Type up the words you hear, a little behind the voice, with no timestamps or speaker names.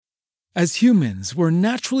As humans, we're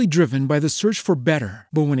naturally driven by the search for better.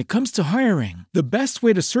 But when it comes to hiring, the best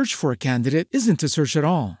way to search for a candidate isn't to search at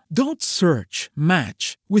all. Don't search,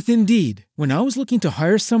 match with Indeed. When I was looking to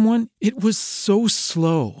hire someone, it was so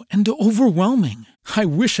slow and overwhelming. I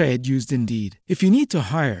wish I had used Indeed. If you need to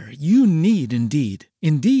hire, you need Indeed.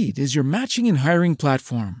 Indeed is your matching and hiring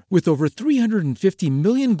platform with over 350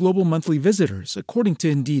 million global monthly visitors, according to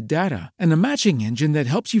Indeed data, and a matching engine that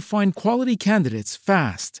helps you find quality candidates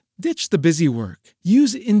fast. Ditch the busy work.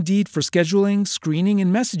 Use Indeed for scheduling, screening,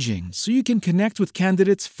 and messaging so you can connect with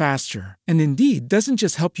candidates faster. And Indeed doesn't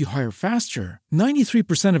just help you hire faster.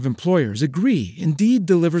 93% of employers agree Indeed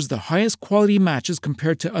delivers the highest quality matches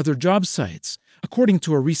compared to other job sites, according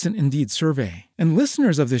to a recent Indeed survey. And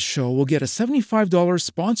listeners of this show will get a $75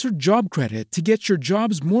 sponsored job credit to get your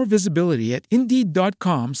jobs more visibility at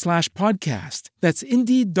Indeed.com/podcast. That's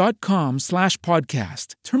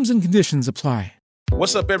Indeed.com/podcast. Terms and conditions apply.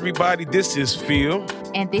 What's up, everybody? This is Phil.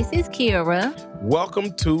 And this is Kira.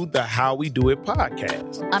 Welcome to the How We Do It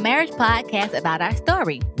podcast, a marriage podcast about our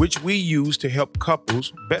story, which we use to help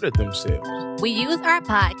couples better themselves. We use our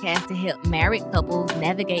podcast to help married couples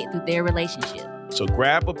navigate through their relationship. So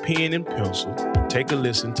grab a pen and pencil and take a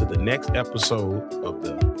listen to the next episode of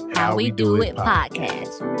the How We Do It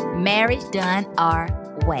podcast. Marriage done our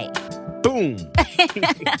way. Boom.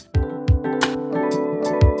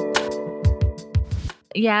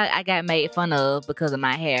 Yeah, I got made fun of because of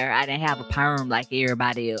my hair. I didn't have a perm like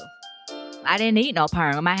everybody else. I didn't need no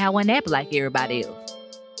perm. My hair wasn't nappy like everybody else.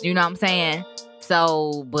 You know what I'm saying?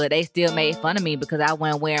 So, but they still made fun of me because I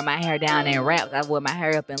wasn't wearing my hair down in wraps. I wore my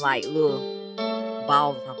hair up in like little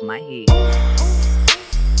balls on top of my head.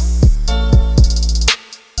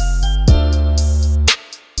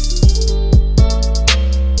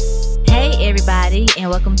 Hey everybody, and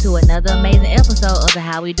welcome to another amazing episode of the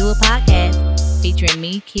How We Do It podcast. Featuring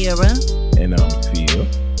me, Kira. And I'm Phil.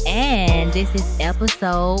 And this is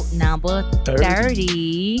episode number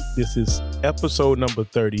 30. This is episode number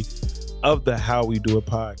 30 of the How We Do It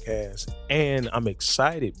podcast. And I'm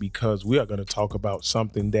excited because we are going to talk about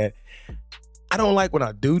something that I don't like when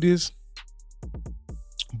I do this,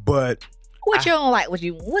 but What you don't like when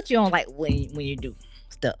you do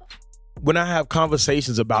stuff? When I have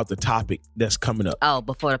conversations about the topic that's coming up. Oh,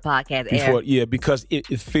 before the podcast airs. Yeah, because it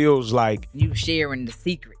feels like you sharing the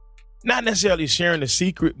secret. Not necessarily sharing the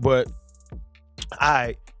secret, but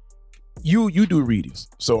you do readings,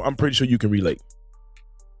 so I'm pretty sure you can relate.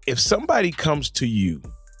 If somebody comes to you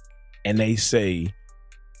and they say,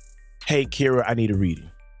 "Hey, Kira, I need a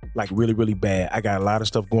reading, like really, really bad. I got a lot of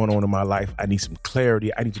stuff going on in my life. I need some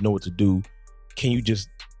clarity. I need to know what to do. Can you be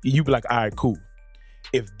like, all right, cool."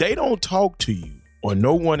 If they don't talk to you or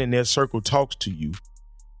no one in their circle talks to you,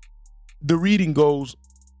 the reading goes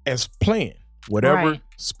as planned. Whatever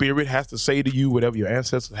spirit has to say to you, whatever your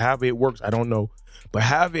ancestors, however it works, I don't know. But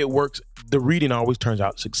however it works, the reading always turns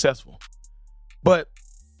out successful. But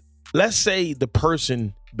let's say the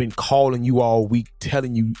person been calling you all week,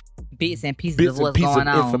 telling you bits and pieces of what's going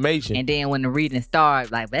on, information. And then when the reading starts,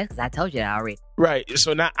 like, that's because I told you that already. Right.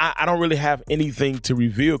 So now I don't really have anything to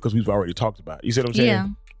reveal because we've already talked about it. You see what I'm saying? Yeah.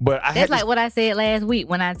 But that's like what I said last week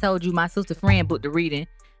when I told you my sister friend booked the reading,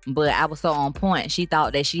 but I was so on point. She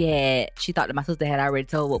thought that my sister had already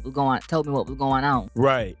told me what was going on.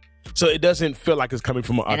 Right. So it doesn't feel like it's coming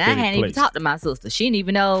from an authentic place. And I hadn't even talked to my sister. She didn't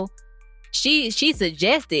even know. She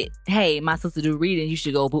suggested, hey, my sister do reading. You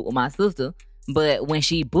should go book with my sister. But when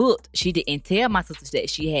she booked, she didn't tell my sister that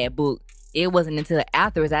she had booked. It wasn't until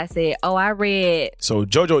afterwards I said, "Oh, I read." So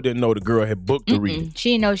JoJo didn't know the girl had booked the reading.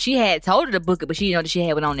 She didn't know. She had told her to book it, but she didn't know that she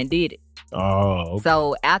had went on and did it. Oh. Okay.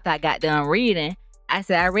 So after I got done reading, I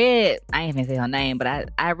said, I ain't even say her name, but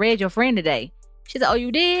I read your friend today. She said, "Oh,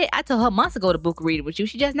 you did?" I told her months ago to book a reading with you.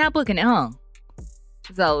 She just not booking it, huh?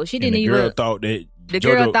 So she didn't even. The girl thought that. The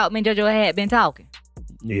girl thought me and JoJo had been talking.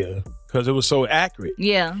 Yeah, because it was so accurate.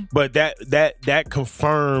 Yeah. But that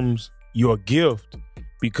confirms your gift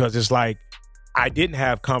because it's like I didn't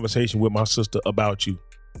have conversation with my sister about you.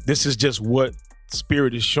 This is just what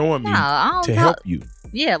spirit is showing me to help you.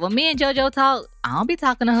 Yeah, when me and JoJo talk, I don't be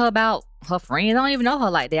talking to her about her friends. I don't even know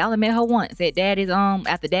her like that. I only met her once at Daddy's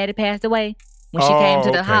after Daddy passed away. When she came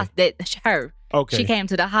to the hospital. Okay. She came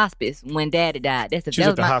to the hospice when Daddy died. She's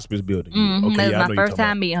at the hospice building. Mm-hmm, okay, that was my first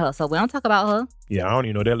time meeting her. So we don't talk about her. Yeah, I don't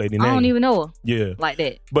even know that lady name. I don't even know her. Yeah. Like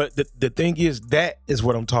that. But the thing is, that is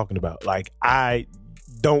what I'm talking about. Like, I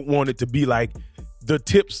don't want it to be like the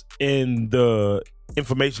tips and the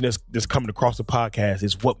information that's coming across the podcast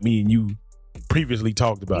is what me and you previously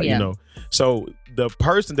talked about, you know? So the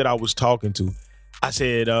person that I was talking to, I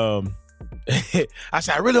said, I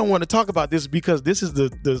said, I really don't want to talk about this because this is the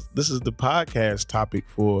podcast topic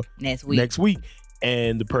for next week.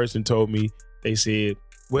 And the person told me, they said,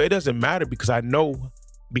 well, it doesn't matter because I know,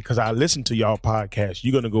 because I listened to y'all podcast,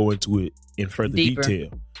 you're going to go into it in further detail.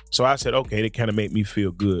 So I said, okay, that kind of made me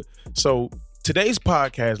feel good. So today's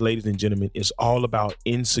podcast, ladies and gentlemen, is all about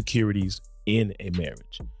insecurities in a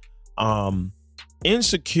marriage.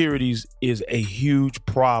 Insecurities is a huge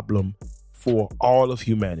problem for all of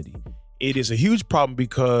humanity. It is a huge problem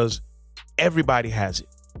because everybody has it.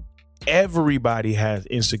 Everybody has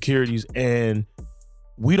insecurities, and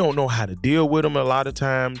we don't know how to deal with them a lot of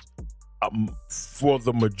times. For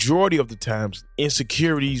the majority of the times,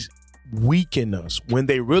 insecurities weaken us when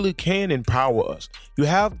they really can empower us. You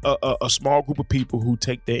have a small group of people who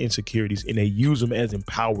take their insecurities and they use them as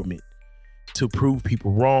empowerment to prove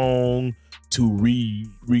people wrong, to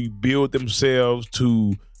rebuild themselves,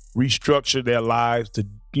 to restructure their lives, to,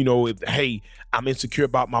 hey, I'm insecure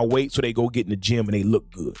about my weight, so they go get in the gym and they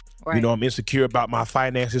look good. Right. I'm insecure about my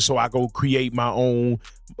finances, so I go create my own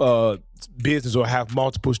business or have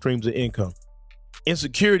multiple streams of income.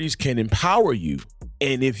 Insecurities can empower you.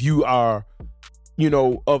 And if you are,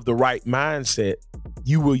 of the right mindset,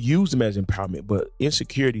 you will use them as empowerment. But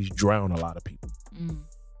insecurities drown a lot of people.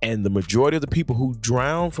 And the majority of the people who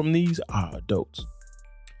drown from these are adults.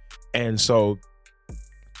 And so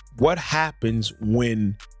what happens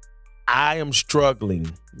when I am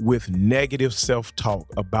struggling with negative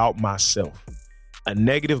self-talk about myself, a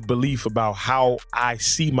negative belief about how I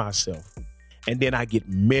see myself, and then I get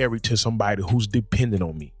married to somebody who's dependent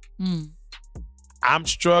on me? I'm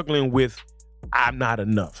struggling with I'm not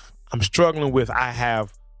enough. I'm struggling with I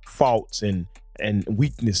have faults and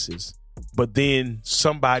weaknesses. But then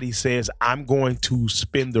somebody says, I'm going to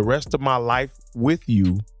spend the rest of my life with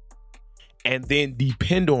you and then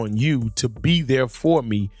depend on you to be there for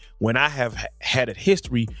me when I have had a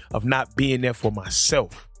history of not being there for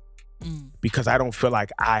myself because I don't feel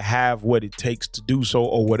like I have what it takes to do so,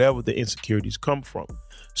 or whatever the insecurities come from.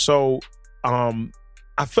 So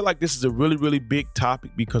I feel like this is a really, really big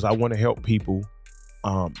topic because I want to help people,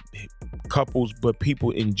 couples, but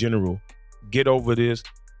people in general, get over this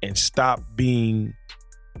and stop being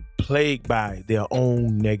plagued by their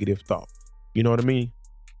own negative thoughts. You know what I mean?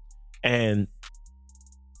 And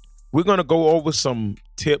we're going to go over some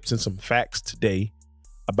tips and some facts today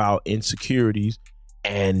about insecurities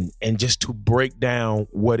and just to break down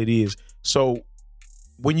what it is. So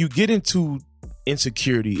when you get into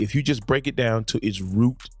insecurity, if you just break it down to its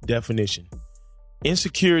root definition,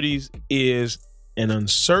 insecurities is an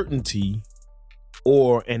uncertainty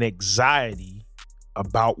or an anxiety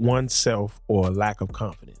about oneself or a lack of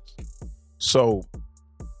confidence. So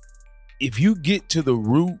if you get to the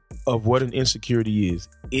root of what an insecurity is,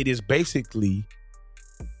 it is basically,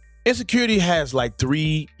 insecurity has like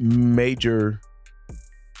three major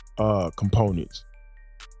components,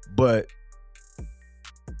 but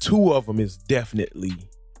two of them is definitely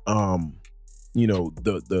the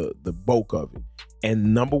bulk of it.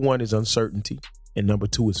 And number one is uncertainty, and number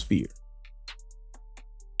two is fear.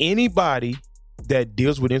 Anybody that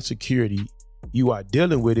deals with insecurity, you are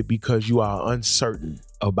dealing with it because you are uncertain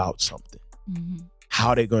about something.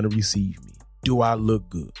 How they going to receive me? Do I look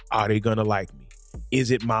good? Are they going to like me?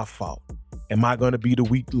 Is it my fault? Am I going to be the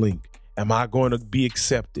weak link? Am I going to be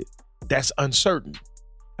accepted? That's uncertain.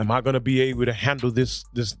 Am I going to be able to handle this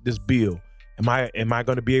bill? Am I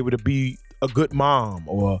going to be able to be a good mom,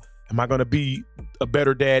 or am I going to be a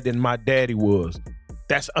better dad than my daddy was?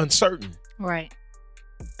 That's uncertain. Right.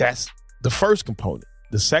 That's the first component.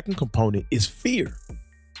 The second component is fear.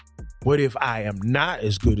 What if I am not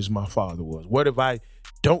as good as my father was? What if I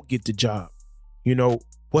don't get the job?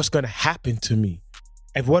 What's going to happen to me?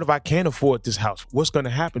 And what if I can't afford this house? What's going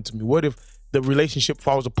to happen to me? What if the relationship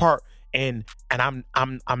falls apart and I'm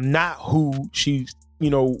not who she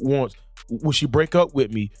wants? Will she break up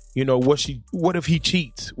with me? What if he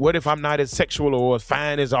cheats? What if I'm not as sexual or as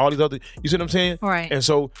fine as all these other, you see what I'm saying? Right. And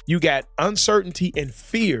so you got uncertainty and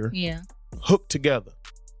fear hooked together.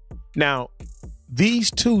 Now,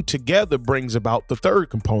 these two together brings about the third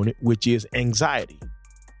component, which is anxiety.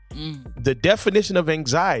 The definition of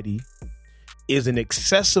anxiety is an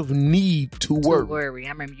excessive need to worry.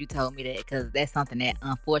 I remember you told me that because that's something that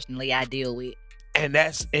unfortunately I deal with. And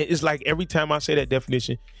it's like every time I say that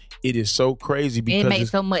definition, it is so crazy because it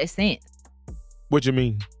makes so much sense. What you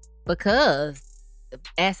mean? Because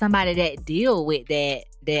as somebody that deal with that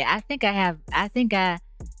I think I've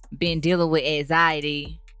been dealing with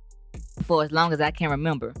anxiety for as long as I can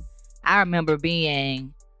remember. I remember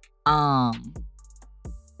being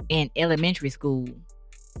in elementary school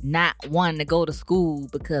not wanting to go to school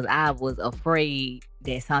because I was afraid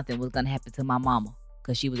that something was going to happen to my mama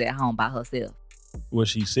because she was at home by herself. Was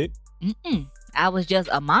she sick? I was just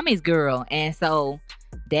a mommy's girl. And so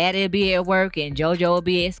Daddy'll be at work and JoJo will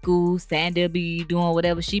be at school. Sandy'll be doing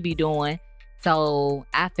whatever she be doing. So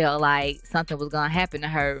I felt like something was going to happen to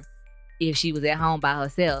her if she was at home by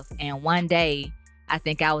herself. And one day, I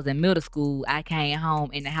think I was in middle school, I came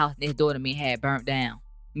home and the house next door to me had burnt down.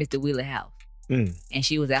 Mr. Wheeler house. And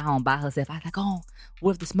she was at home by herself. I was like, oh,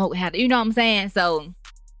 what if the smoke had, you know what I'm saying? So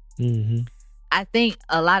I think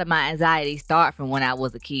a lot of my anxiety started from when I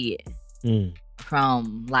was a kid.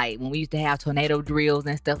 From like when we used to have tornado drills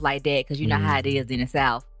and stuff like that, because you know how it is in the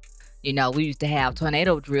South. You know, we used to have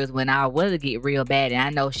tornado drills when our weather get real bad, and I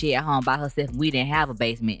know she at home by herself and we didn't have a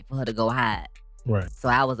basement for her to go hide. Right. So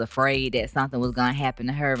I was afraid that something was gonna happen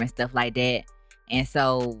to her and stuff like that. And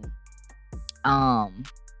so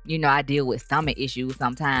you know, I deal with stomach issues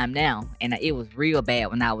sometime now, and it was real bad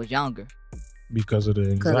when I was younger. Because of the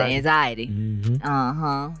anxiety. Because of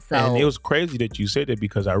anxiety. So, and it was crazy that you said that,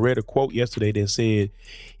 because I read a quote yesterday that said,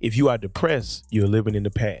 if you are depressed, you're living in the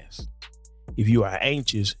past. If you are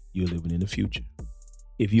anxious, you're living in the future.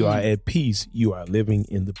 If you are at peace, you are living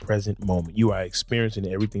in the present moment. You are experiencing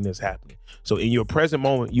everything that's happening. So in your present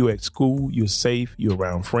moment, you're at school, you're safe, you're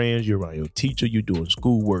around friends, you're around your teacher, you're doing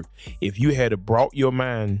schoolwork. If you had brought your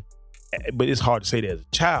mind, but it's hard to say that as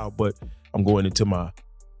a child, but I'm going into my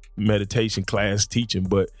meditation class teaching,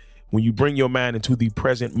 but when you bring your mind into the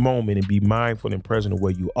present moment and be mindful and present of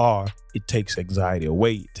where you are, it takes anxiety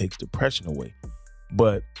away, it takes depression away.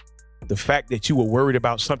 But the fact that you were worried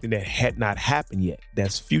about something that had not happened yet,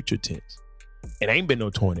 that's future tense. It ain't been no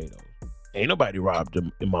tornadoes. Ain't nobody robbed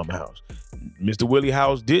your mama's house. Mr. Willie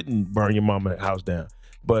house didn't burn your mama's house down,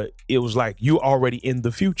 but it was like you already in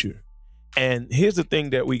the future. And here's the thing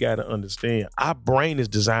that we got to understand. Our brain is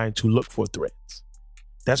designed to look for threats.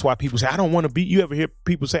 That's why people say, I don't want to be, you ever hear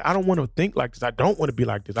people say, I don't want to think like this. I don't want to be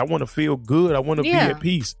like this. I want to feel good. I want to be at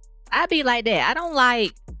peace. I be like that. I don't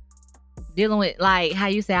like dealing with, like, how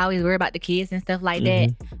you say I always worry about the kids and stuff like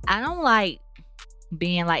that. I don't like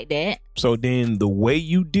being like that. So then the way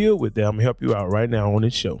you deal with that, I'm gonna help you out right now on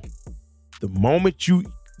this show. The moment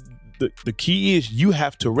the key is you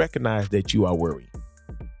have to recognize that you are worried.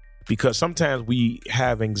 Because sometimes we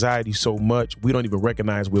have anxiety so much, we don't even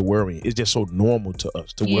recognize we're worrying. It's just so normal to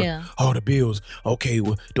us to worry. Oh, the bills. Okay,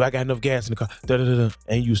 well, do I got enough gas in the car? Da-da-da-da.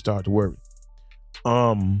 And you start to worry.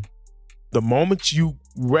 The moment you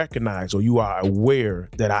recognize or you are aware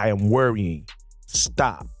that I am worrying,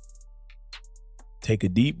 stop. Take a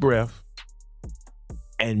deep breath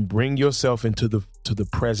and bring yourself into the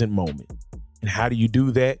present moment. And how do you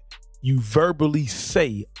do that? You verbally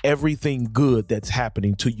say everything good that's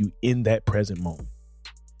happening to you in that present moment.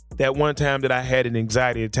 That one time that I had an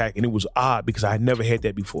anxiety attack, and it was odd because I never had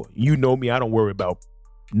that before. You know me, I don't worry about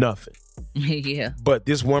nothing. But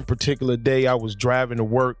this one particular day, I was driving to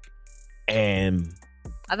work, and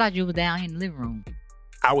I thought you were down here in the living room.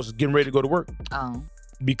 I was getting ready to go to work. Oh.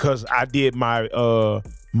 Because I did my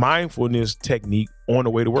mindfulness technique on the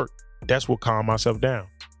way to work. That's what calmed myself down.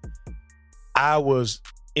 I was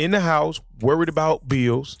in the house, worried about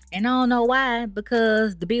bills. And I don't know why,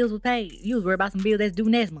 because the bills were paid. You was worried about some bills that's due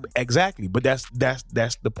next month. Exactly. But that's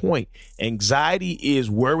the point. Anxiety is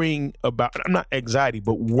worrying about, not anxiety,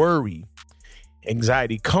 but worry.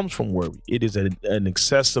 Anxiety comes from worry. It is an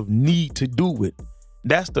excessive need to do it.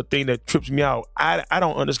 That's the thing that trips me out. I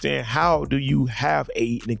don't understand, how do you have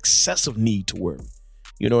an excessive need to worry?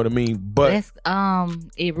 You know what I mean? But that's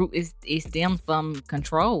it stems from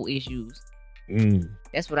control issues.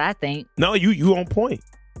 That's what I think. No, you on point.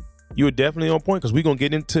 You're definitely on point, because we're going to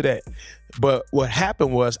get into that. But what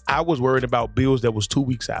happened was I was worried about bills that was 2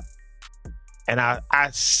 weeks out. And I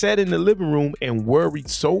sat in the living room and worried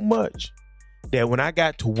so much that when I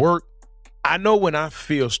got to work, I know when I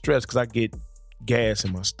feel stressed because I get gas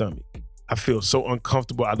in my stomach. I feel so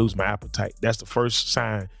uncomfortable, I lose my appetite. That's the first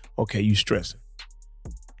sign, okay, you stressing.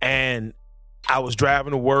 And I was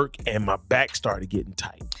driving to work and my back started getting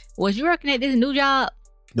tight. Was you working at this new job?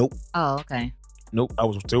 Nope. Oh, okay. Nope. I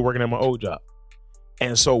was still working at my old job.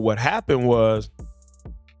 And so what happened was,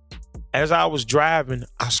 as I was driving,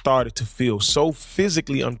 I started to feel so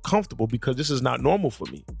physically uncomfortable because this is not normal for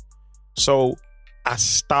me. So I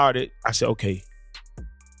said, okay,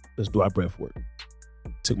 let's do our breath work.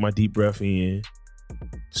 Took my deep breath in,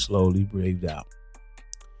 slowly breathed out.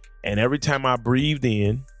 And every time I breathed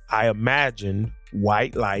in, I imagined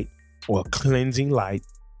white light or cleansing light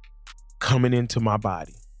coming into my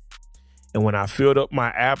body. And when I filled up my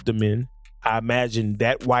abdomen, I imagined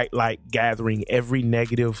that white light gathering every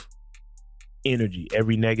negative energy,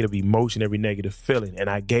 every negative emotion, every negative feeling. And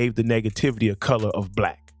I gave the negativity a color of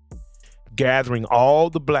black, gathering all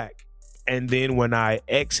the black. And then when I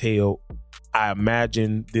exhaled, I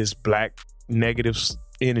imagined this black negative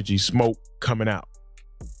energy smoke coming out.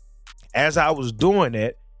 As I was doing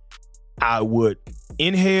that, I would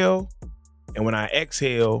inhale, and when I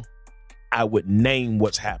exhale, I would name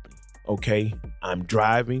what's happening. Okay, I'm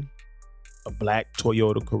driving a black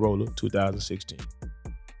Toyota Corolla 2016.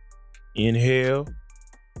 Inhale,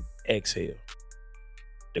 exhale.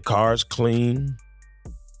 The car's clean.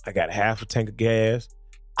 I got half a tank of gas.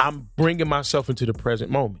 I'm bringing myself into the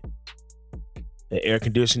present moment. The air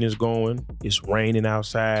conditioning is going. It's raining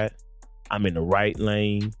outside. I'm in the right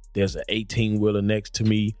lane. There's an 18-wheeler next to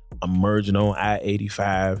me. I'm merging on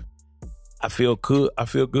I-85. I feel good.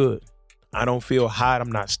 I don't feel hot.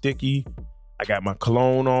 I'm not sticky. I got my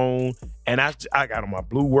cologne on. And I got on my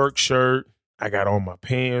blue work shirt. I got on my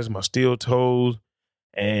pants, my steel toes.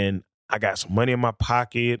 And I got some money in my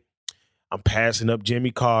pocket. I'm passing up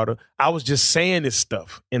Jimmy Carter. I was just saying this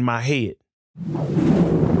stuff in my head.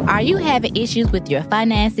 Are you having issues with your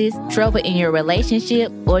finances, trouble in your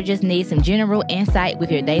relationship, or just need some general insight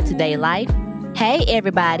with your day-to-day life? Hey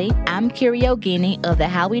everybody, I'm Curio Guinea of the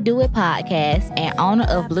How We Do It podcast and owner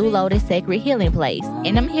of Blue Lotus Sacred Healing Place.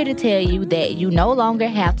 And I'm here to tell you that you no longer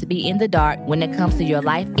have to be in the dark when it comes to your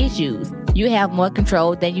life issues. You have more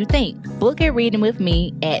control than you think. Book a reading with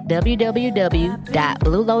me at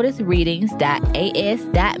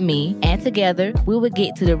www.bluelotusreadings.as.me and together we will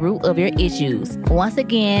get to the root of your issues. Once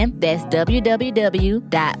again, that's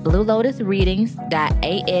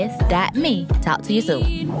www.bluelotusreadings.as.me. Talk to you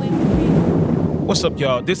soon. What's up,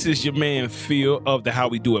 y'all? This is your man, Phil, of the How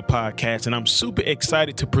We Do It podcast, and I'm super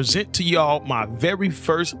excited to present to y'all my very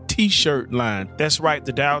first t-shirt line. That's right,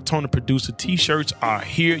 the Dial Toner Producer t-shirts are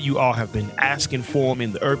here. You all have been asking for them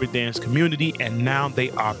in the urban dance community, and now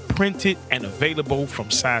they are printed and available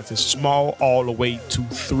from sizes small all the way to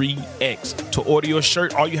 3X. To order your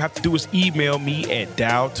shirt, all you have to do is email me at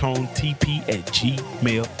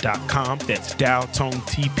dialtonetp@gmail.com. That's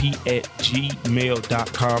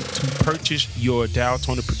dialtonetp@gmail.com to purchase your Dial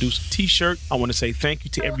Toner Producer t-shirt. I want to say thank you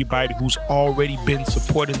to everybody who's already been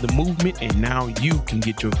supporting the movement, and now you can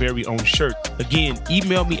get your very own shirt. Again,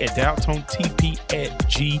 email me at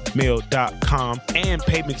dialtonetp@gmail.com, and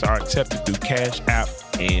payments are accepted through Cash App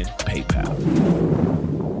and PayPal.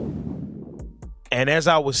 And as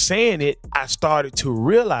I was saying it, I started to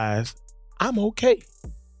realize I'm okay.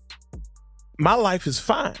 My life is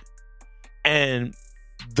fine. And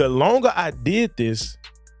the longer I did this,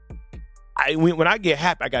 when I get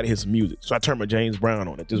happy, I got to hear some music. So I turn my James Brown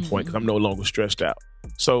on at this point because I'm no longer stressed out.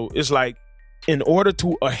 So it's like, in order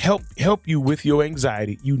to help you with your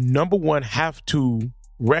anxiety, you number one have to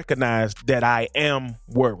recognize that I am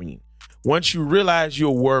worrying. Once you realize you're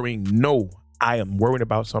worrying, no, I am worrying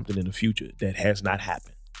about something in the future that has not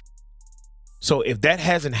happened. So if that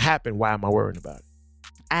hasn't happened, why am I worrying about it?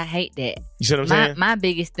 I hate that. You see what I'm saying? My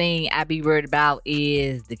biggest thing I be worried about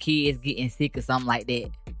is the kids getting sick or something like that.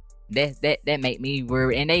 That make me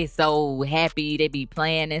worry. And they so happy, they be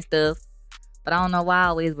playing and stuff. But I don't know why I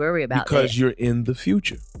always worry about that. Because you're in the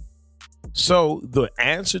future. So the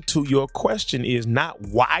answer to your question is not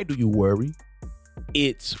why do you worry?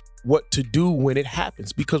 It's what to do when it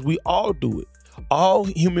happens, because we all do it. All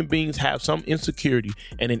human beings have some insecurity,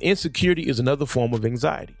 and an insecurity is another form of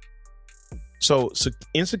anxiety. So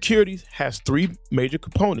insecurity has three major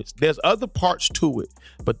components. There's other parts to it,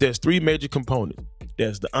 but there's three major components.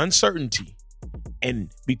 There's the uncertainty.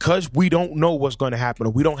 And because we don't know what's going to happen,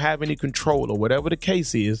 or we don't have any control, or whatever the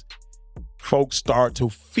case is, folks start to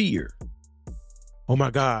fear. Oh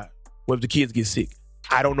my God, what if the kids get sick?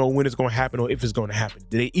 I don't know when it's going to happen or if it's going to happen.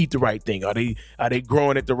 Do they eat the right thing? Are they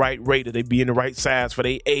growing at the right rate? Are they being the right size for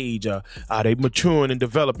their age? Are they maturing and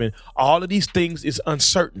developing? All of these things is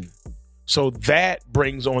uncertain. So that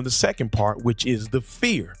brings on the second part, which is the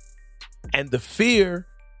fear. And the fear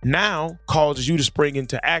now causes you to spring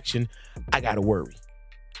into action. I got to worry.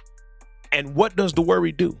 And what does the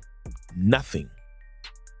worry do? Nothing.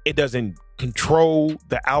 It doesn't control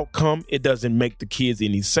the outcome. It doesn't make the kids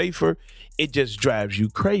any safer. It just drives you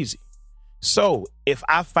crazy. So if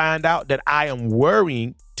I find out that I am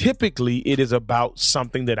worrying, typically it is about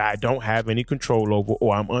something that I don't have any control over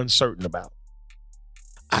or I'm uncertain about.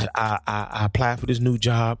 I applied for this new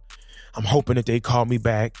job. I'm hoping that they call me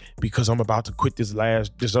back because I'm about to quit this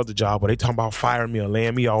other job, or they talking about firing me or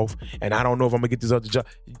laying me off, and I don't know if I'm gonna get this other job.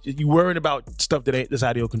 You worrying about stuff that's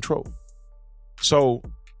out of your control. So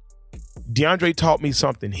DeAndre taught me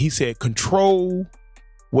something. He said, control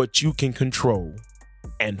what you can control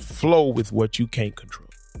and flow with what you can't control.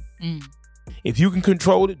 If you can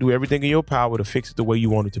control it, do everything in your power to fix it the way you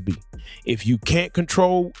want it to be. If you can't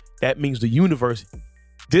control, that means the universe.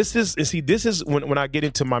 This is when I get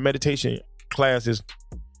into my meditation classes,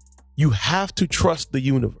 you have to trust the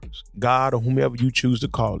universe, God or whomever you choose to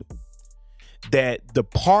call it, that the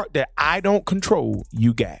part that I don't control,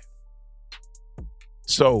 you got.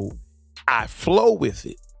 So I flow with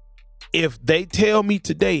it. If they tell me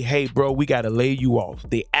today, hey, bro, we got to lay you off,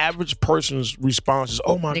 the average person's response is,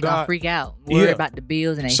 oh, my God. They're going to freak out, worry about the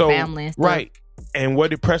bills and their family and stuff. Right. And what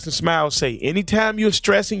did Preston Smiles say? Anytime you're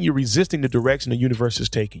stressing, you're resisting the direction the universe is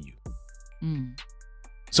taking you.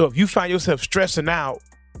 So if you find yourself stressing out,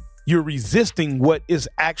 you're resisting what is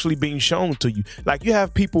actually being shown to you. Like you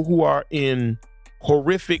have people who are in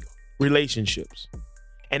horrific relationships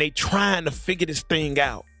and they trying to figure this thing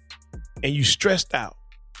out, and you stressed out.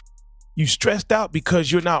 You stressed out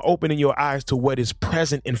because you're not opening your eyes to what is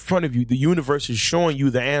present in front of you. The universe is showing you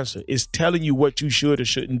the answer. It's telling you what you should or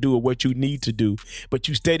shouldn't do or what you need to do, but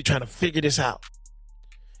you steady trying to figure this out.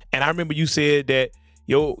 And I remember you said that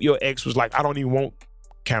your ex was like, I don't even want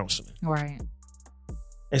counseling. Right.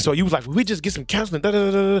 And so you was like, well, we just get some counseling,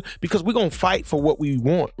 because we're going to fight for what we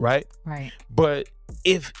want, right? Right. But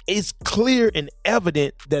if it's clear and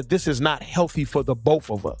evident that this is not healthy for the both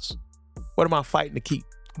of us, what am I fighting to keep?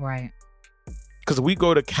 Right. Because we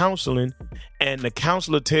go to counseling and the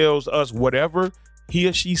counselor tells us whatever he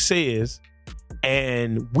or she says,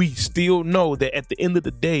 and we still know that at the end of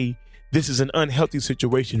the day, this is an unhealthy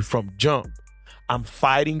situation from jump. I'm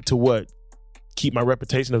fighting to what? Keep my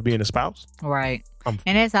reputation of being a spouse? Right. And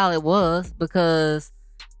that's all it was, because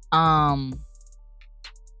that's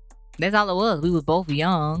all it was. We were both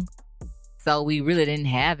young, so we really didn't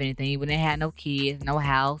have anything. We didn't have no kids, no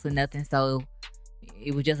house, or nothing. So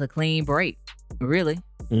it was just a clean break, really.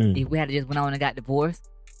 If we had just went on and got divorced,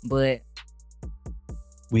 but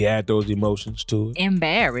we add those emotions to it.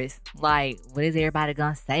 Embarrassed, like, what is everybody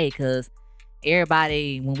gonna say? Because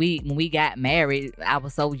everybody, when we got married, I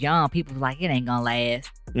was so young. People was like, it ain't gonna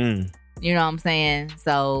last. You know what I'm saying?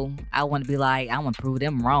 So I want to be like, I want to prove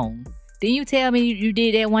them wrong. Didn't you tell me you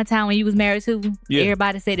did that one time when you was married too? Yeah.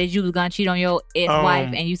 Everybody said that you was gonna cheat on your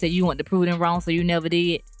ex-wife, and you said you wanted to prove them wrong, so you never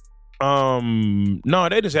did. No,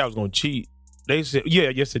 they didn't say I was gonna cheat. They said,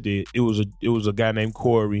 yes, it did. It was a guy named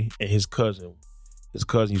Corey and his cousin. His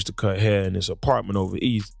cousin used to cut hair in this apartment over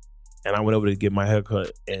east, and I went over to get my hair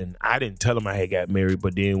cut, and I didn't tell him I had got married.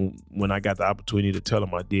 But then when I got the opportunity to tell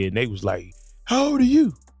him I did, and they was like, "How old are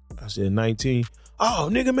you?" I said 19. Oh,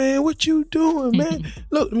 nigga, man, what you doing, man?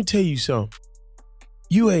 Look, let me tell you something.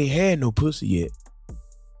 You ain't had no pussy yet.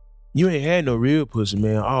 You ain't had no real pussy,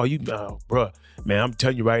 man. Bruh. Man, I'm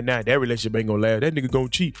telling you right now, that relationship ain't gonna last. That nigga gonna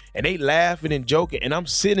cheat. And they laughing and joking. And I'm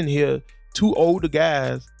sitting here, two older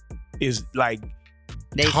guys is like...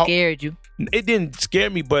 They scared you. It didn't scare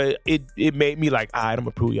me, but it made me like, all right, I'm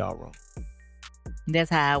gonna prove y'all wrong. That's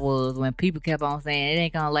how I was when people kept on saying it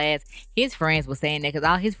ain't gonna last. His friends were saying that because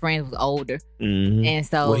all his friends was older. And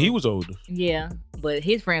so... Well, he was older. Yeah, but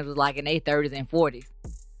his friends was like in their 30s and 40s.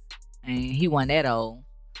 And he wasn't that old.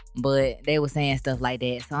 But they were saying stuff like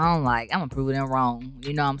that. So I'm like, I'm going to prove them wrong.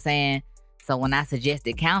 You know what I'm saying? So when I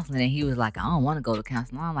suggested counseling, and he was like, I don't want to go to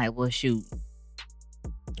counseling. I'm like, well, shoot.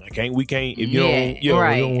 We can't. If you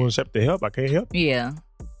don't want to accept the help, I can't help you. Yeah.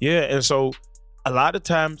 Yeah. And so a lot of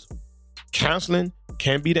times counseling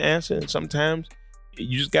can be the answer. And sometimes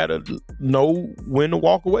you just got to know when to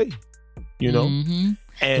walk away, you know?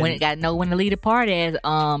 And when it got to know when to leave the party,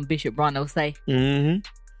 as Bishop Bruno say.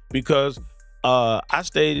 Because I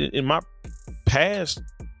stayed in my past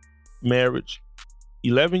marriage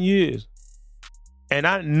 11 years, and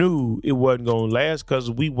I knew it wasn't going to last because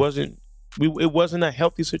it wasn't a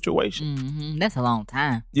healthy situation. That's a long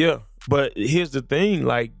time. Yeah, but here's the thing,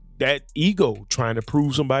 like that ego trying to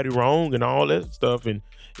prove somebody wrong and all that stuff, and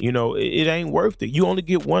you know it ain't worth it. You only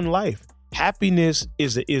get one life. Happiness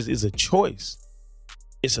is a choice.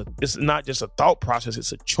 It's not just a thought process.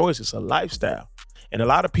 It's a choice. It's a lifestyle. And a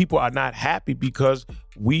lot of people are not happy because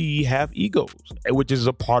we have egos, which is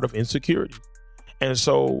a part of insecurity. And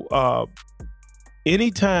so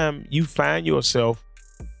anytime you find yourself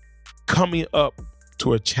coming up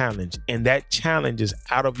to a challenge and that challenge is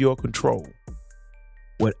out of your control,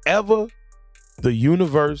 whatever the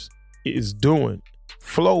universe is doing,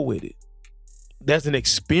 flow with it. There's an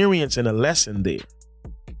experience and a lesson there.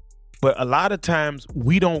 But a lot of times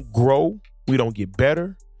we don't grow, we don't get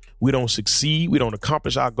better, we don't succeed, we don't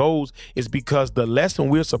accomplish our goals. It's because the lesson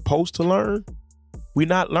we're supposed to learn, we're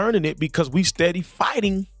not learning it because we steady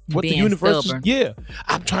fighting what the universe is. Yeah,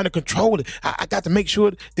 I'm trying to control it. I got to make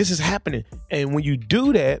sure this is happening. And when you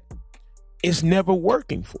do that, it's never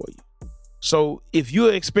working for you. So if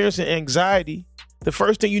you're experiencing anxiety, the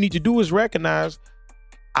first thing you need to do is recognize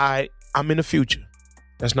I'm in the future.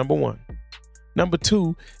 That's number one. Number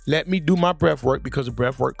two, let me do my breath work, because the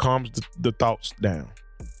breath work calms the thoughts down.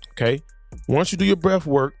 Okay? Once you do your breath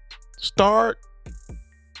work, start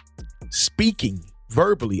speaking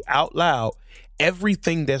verbally out loud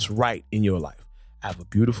everything that's right in your life. I have a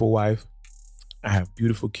beautiful wife. I have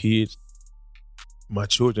beautiful kids. My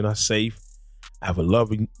children are safe. I have a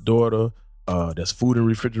loving daughter. There's food in the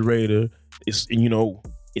refrigerator.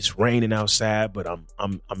 It's raining outside, but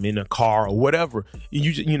I'm in a car or whatever.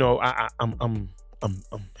 I'm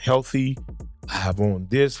healthy. I have on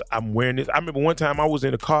this. I'm wearing this. I remember one time I was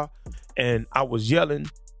in a car and I was yelling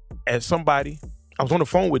at somebody. I was on the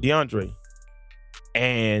phone with DeAndre,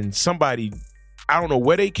 and somebody, I don't know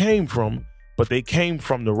where they came from, but they came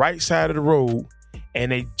from the right side of the road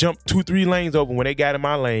and they jumped 2-3 lanes over. When they got in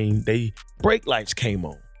my lane, they brake lights came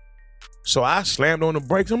on. So I slammed on the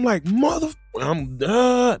brakes. I'm like, but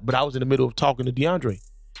I was in the middle of talking to DeAndre.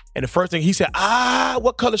 And the first thing he said,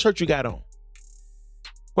 what color shirt you got on?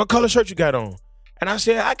 What color shirt you got on? And I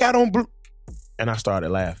said, I got on blue. And I started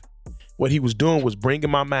laughing. What he was doing was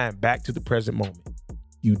bringing my mind back to the present moment.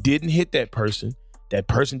 You didn't hit that person. That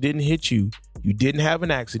person didn't hit you. You didn't have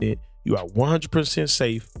an accident. You are 100%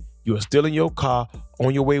 safe. You are still in your car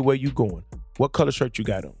on your way where you going. What color shirt you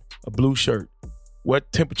got on? A blue shirt.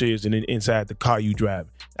 What temperature is it inside the car you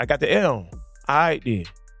driving? I got the air on. All right, then.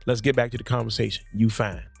 Let's get back to the conversation. You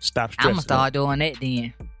fine. Stop stressing. I'm gonna start doing that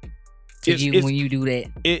then. When you do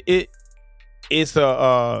that, it's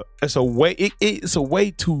a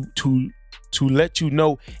way to let you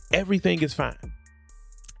know everything is fine.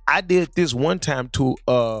 I did this one time I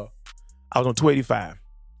was on 285,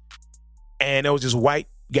 and there was this white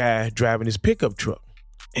guy driving his pickup truck,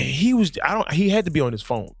 and he had to be on his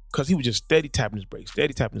phone because he was just steady tapping his brakes.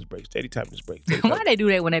 Why they do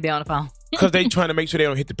that when they be on the phone? Because they trying to make sure they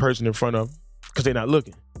don't hit the person in front of them because they're not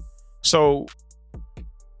looking. So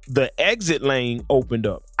the exit lane opened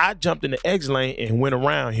up. I jumped in the exit lane and went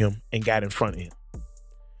around him and got in front of him.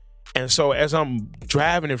 And so as I'm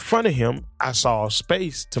driving in front of him, I saw a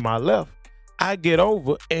space to my left. I get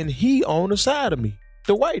over and he on the side of me,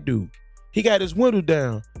 the white dude. He got his window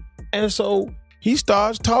down. And so he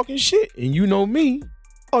starts talking shit. And you know me.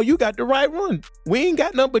 Oh, you got the right one. We ain't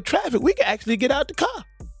got nothing but traffic. We can actually get out the car.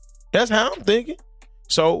 That's how I'm thinking.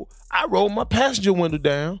 So I rolled my passenger window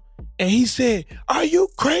down and he said, are you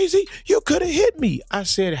crazy? You could have hit me. I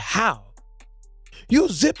said, how? You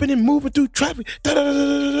zipping and moving through traffic.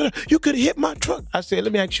 You could have hit my truck. I said,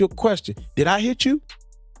 let me ask you a question. Did I hit you?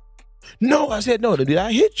 No. I said, no. Did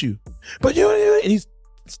I hit you? But you, and he's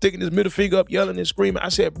sticking his middle finger up, yelling and screaming. I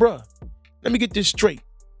said, bruh, let me get this straight.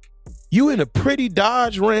 You in a pretty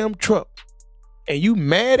Dodge Ram truck and you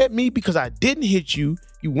mad at me because I didn't hit you.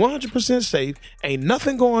 You 100% safe. Ain't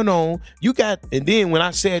nothing going on. And then when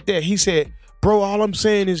I said that, he said, bro, all I'm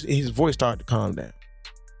saying is, his voice started to calm down.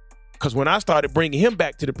 Because when I started bringing him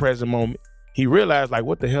back to the present moment, he realized, like,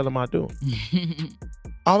 what the hell am I doing?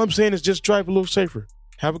 All I'm saying is just drive a little safer.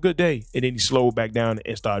 Have a good day. And then he slowed back down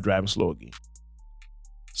and started driving slow again.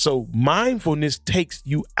 So mindfulness takes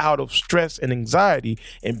you out of stress and anxiety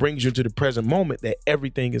and brings you into the present moment that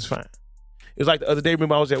everything is fine. It was like the other day,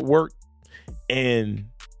 remember I was at work and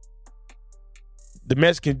the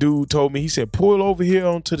Mexican dude told me, he said, pull over here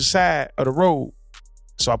onto the side of the road.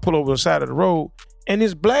 So I pull over the side of the road and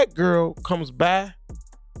this black girl comes by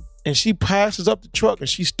and she passes up the truck and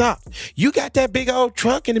she stopped. You got that big old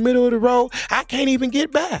truck in the middle of the road? I can't even get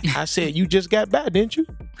by. I said, you just got by, didn't you?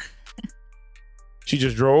 She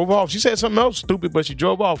just drove off. She said something else stupid, but she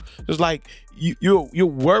drove off. It's like you're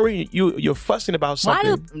worrying, you're fussing about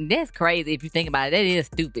something. That's crazy if you think about it. That is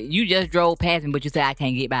stupid. You just drove past me, but you said I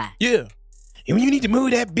can't get by. Yeah. And when you need to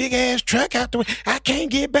move that big ass truck out the way, I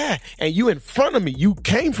can't get by. And you in front of me. You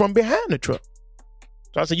came from behind the truck.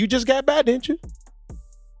 So I said, you just got by, didn't you?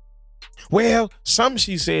 Well, something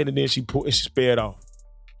she said, and then she sped off.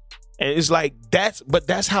 And it's like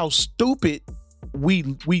that's how stupid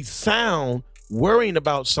we sound worrying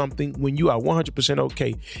about something when you are 100%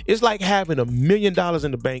 okay. It's like having $1 million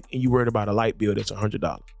in the bank and you worried about a light bill that's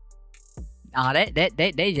 $100. Oh,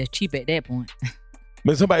 they just cheap at that point.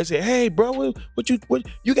 When somebody say, "Hey, bro, what you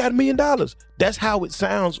got $1 million?" That's how it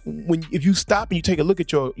sounds if you stop and you take a look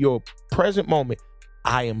at your present moment.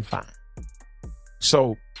 I am fine.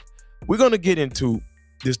 So we're gonna get into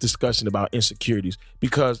this discussion about insecurities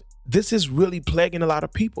because this is really plaguing a lot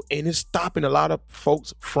of people and it's stopping a lot of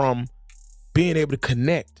folks from being able to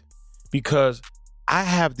connect because I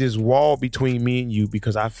have this wall between me and you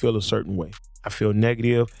because I feel a certain way. I feel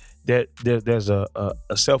negative. There's a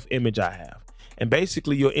self-image I have. And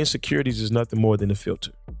basically your insecurities is nothing more than a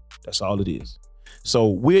filter. That's all it is. So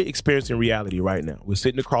we're experiencing reality right now. We're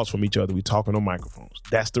sitting across from each other. We're talking on microphones.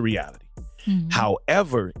 That's the reality. Mm-hmm.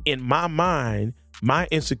 However, in my mind, my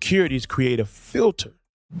insecurities create a filter.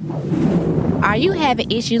 Are you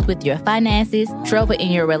having issues with your finances, trouble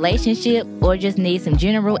in your relationship, or just need some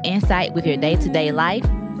general insight with your day-to-day life?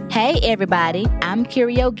 Hey everybody, I'm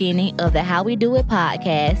Curio Guinea of the How We Do It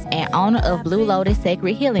podcast and owner of Blue Lotus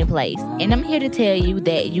Sacred Healing Place. And I'm here to tell you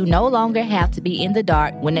that you no longer have to be in the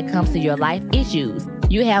dark when it comes to your life issues.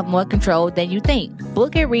 You have more control than you think.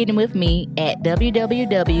 Book a reading with me at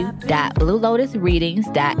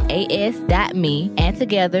www.bluelotusreadings.as.me and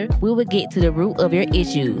together we will get to the root of your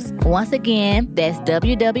issues. Once again, that's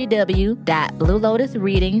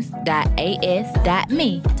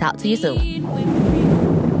www.bluelotusreadings.as.me. Talk to you soon.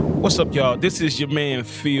 What's up, y'all? This is your man,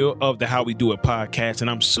 Phil, of the How We Do It podcast, and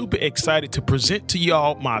I'm super excited to present to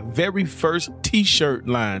y'all my very first t-shirt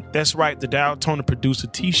line. That's right, the Dial Toner Producer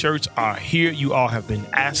t-shirts are here. You all have been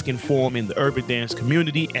asking for them in the urban dance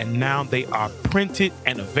community, and now they are printed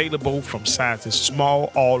and available from sizes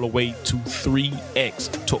small all the way to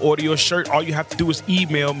 3X. To order your shirt, all you have to do is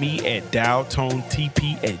email me at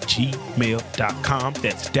dialtonetp@gmail.com.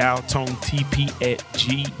 That's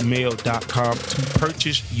dialtonetp@gmail.com to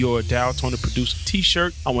purchase your Dial Toner Producer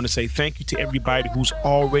t-shirt. I want to say thank you to everybody who's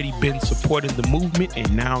already been supporting the movement,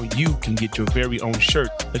 and now you can get your very own shirt.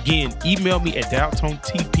 Again, email me at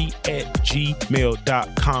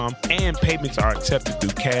dialtonetp@gmail.com, and payments are accepted through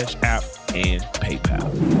Cash App and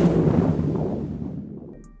PayPal.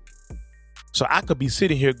 So I could be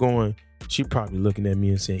sitting here going, she probably looking at me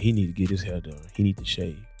and saying, he need to get his hair done. He need to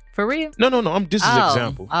shave. For real? No. This is an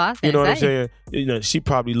example. You know what I'm saying? You know, she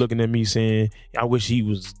probably looking at me saying, I wish he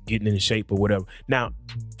was getting in shape or whatever. Now,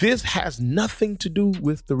 this has nothing to do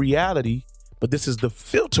with the reality, but this is the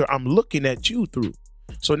filter I'm looking at you through.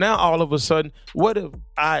 So now all of a sudden, what if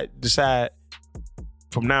I decide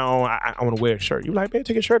from now on, I want to wear a shirt? You're like, man,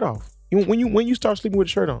 take your shirt off. When you start sleeping with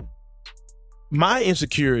a shirt on, my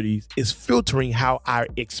insecurities is filtering how I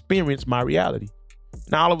experience my reality.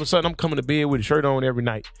 Now, all of a sudden, I'm coming to bed with a shirt on every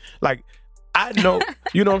night. Like, I know,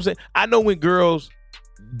 you know what I'm saying? I know when girls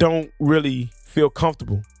don't really feel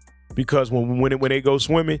comfortable because when they go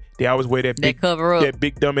swimming, they always wear that big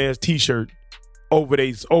dumbass t-shirt over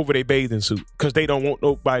their bathing suit because they don't want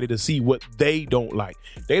nobody to see what they don't like.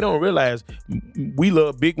 They don't realize we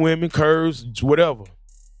love big women, curves, whatever.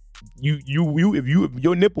 If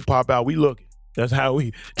your nipple pop out, we looking. I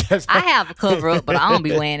have a cover up, but I don't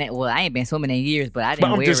be wearing it. Well, I ain't been swimming in years, but I didn't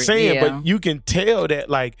wear it. But I'm just saying, but you can tell that,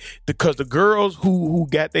 like, because the girls who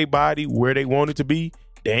got their body where they want it to be,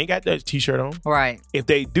 they ain't got that t-shirt on. Right. If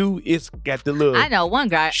they do, it's got the little I know one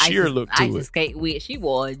girl sheer look to it. I used to skate with. She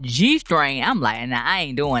wore a G-string. I'm like, nah, I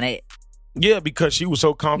ain't doing it. Yeah, because she was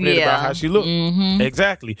so confident about how she looked. Mm-hmm.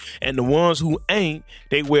 Exactly. And the ones who ain't,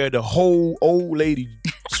 they wear the whole old lady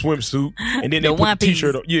swimsuit, and then they put the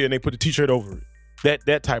t-shirt. And they put the t-shirt over it.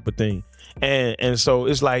 That type of thing. And so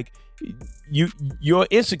it's like your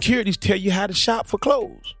insecurities tell you how to shop for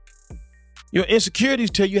clothes. Your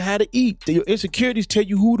insecurities tell you how to eat. Your insecurities tell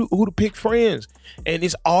you who to pick friends. And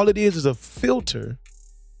it's all it is a filter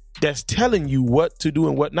that's telling you what to do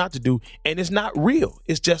and what not to do. And it's not real.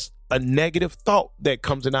 It's just a negative thought that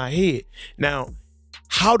comes in our head. Now,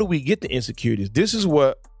 how do we get the insecurities? This is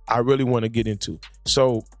what I really want to get into.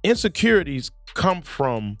 So insecurities come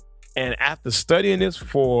from, and after studying this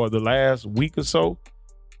for the last week or so,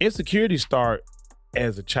 insecurities start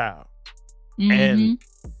as a child. Mm-hmm. And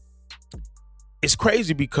it's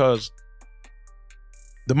crazy because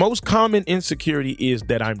the most common insecurity is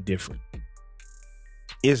that I'm different.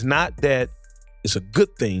 It's not that it's a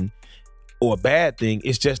good thing or a bad thing.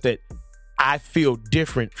 It's just that I feel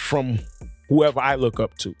different from whoever I look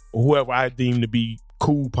up to or whoever I deem to be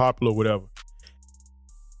cool, popular, whatever.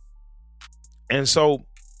 And so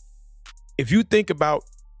if you think about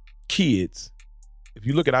kids, if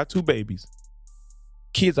you look at our two babies,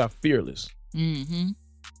 kids are fearless. Mm-hmm.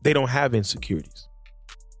 They don't have insecurities.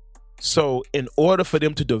 So in order for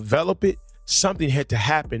them to develop it, something had to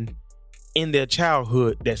happen in their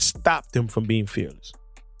childhood that stopped them from being fearless.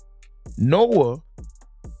 Noah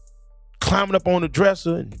climbing up on the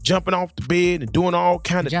dresser and jumping off the bed and doing all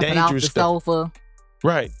kind of dangerous stuff. Sofa.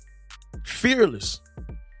 Right. Fearless.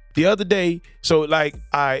 The other day, so like,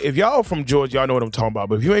 if y'all from Georgia, y'all know what I'm talking about.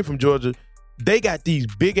 But if you ain't from Georgia, they got these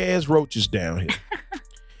big ass roaches down here.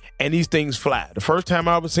 And these things fly. The first time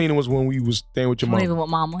I ever seen them was when we was staying with your mama. Living with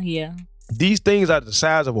mama, yeah. These things are the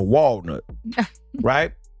size of a walnut,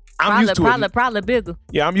 right? I'm used to it. Probably bigger.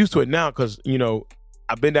 Yeah, I'm used to it now because,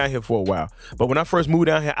 I've been down here for a while. But when I first moved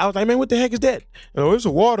down here, I was like, man, what the heck is that? It's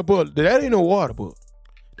a water bug. That ain't no water bug.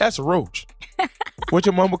 That's a roach. What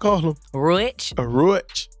your mama call them? Roach. A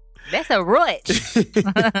roach. That's a roach.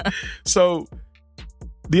 So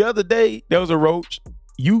the other day, there was a roach.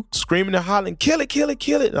 You screaming and hollering, kill it, kill it,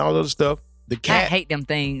 kill it, and all that other stuff. The cat, I hate them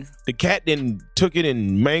things. The cat then took it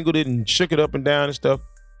and mangled it and shook it up and down and stuff.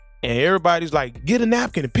 And everybody's like, get a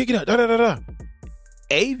napkin and pick it up. Da da da da.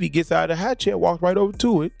 Avi gets out of the high chair, walks right over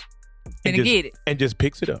to it, and just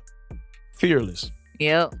picks it up. Fearless.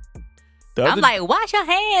 Yep. I'm like, wash your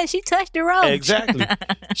hands. She touched the roach. Exactly.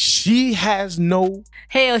 She has no.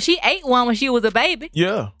 Hell, she ate one when she was a baby.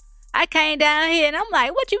 Yeah. I came down here and I'm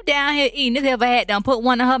like, what you down here eating? This ever had done put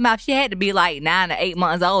one in her mouth. She had to be like 9 or 8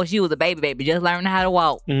 months old. She was a baby, just learning how to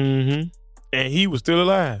walk. Mm-hmm. And he was still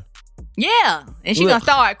alive. Yeah. And she gonna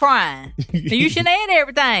start crying. And you shouldn't have ate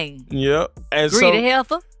everything. Yep. And greedy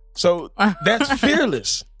heifer. So that's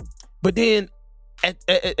fearless. But then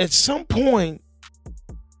at some point,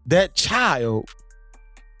 that child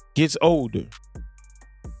gets older.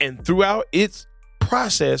 And throughout its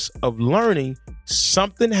process of learning,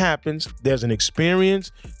 something happens. There's an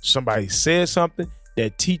experience. Somebody says something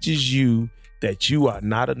that teaches you that you are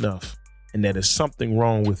not enough and that there's something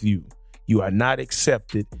wrong with you. You are not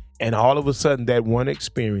accepted. And all of a sudden, that one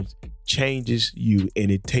experience changes you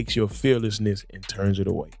and it takes your fearlessness and turns it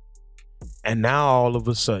away. And now all of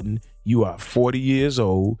a sudden, you are 40 years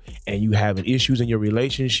old and you having issues in your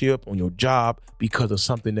relationship, on your job, because of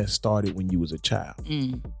something that started when you was a child.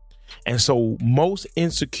 Mm. And so most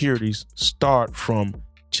insecurities start from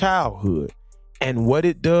childhood. And what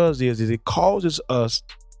it does is it causes us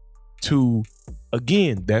to,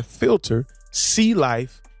 again, that filter, see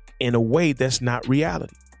life in a way that's not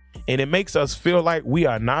reality. And it makes us feel like we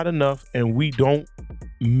are not enough and we don't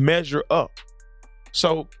measure up.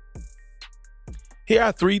 So here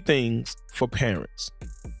are 3 things for parents.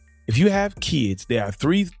 If you have kids, there are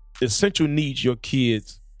 3 essential needs your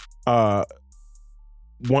kids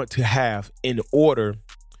want to have in order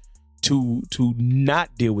to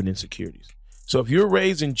not deal with insecurities. So if you're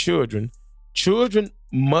raising children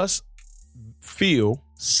must feel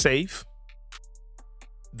safe.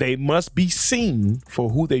 They must be seen for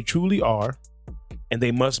who they truly are, and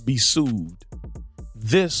they must be soothed.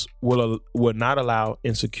 This will not allow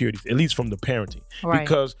insecurities, at least from the parenting. Right.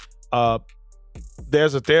 Because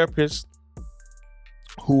there's a therapist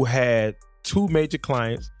who had 2 major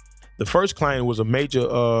clients. The first client was a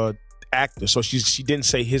major actor, so she didn't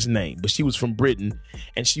say his name, but she was from Britain,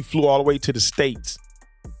 and she flew all the way to the States,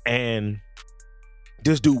 and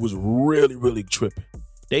this dude was really, really tripping.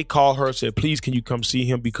 They called her, said, please, can you come see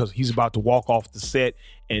him because he's about to walk off the set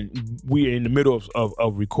and we're in the middle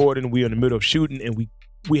of recording. We're in the middle of shooting and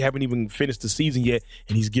we haven't even finished the season yet.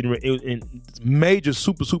 And he's getting ready. And major,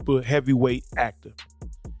 super, super heavyweight actor.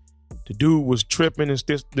 The dude was tripping and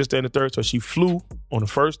this, that, and the third. So she flew on the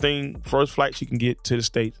first flight she can get to the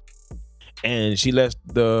States. And she lets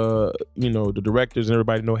the directors and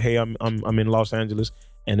everybody know, hey, I'm in Los Angeles.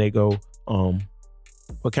 And they go,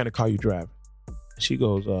 what kind of car you driving? She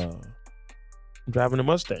goes, I'm driving a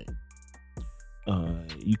Mustang.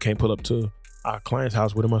 You can't pull up to our client's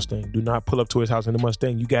house with a Mustang. Do not pull up to his house in a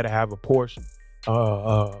Mustang. You got to have a Porsche,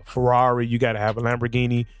 Ferrari. You got to have a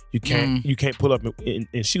Lamborghini. You can't pull up.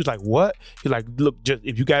 And she was like, what? He's like, look, just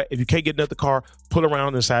if you can't get another car, pull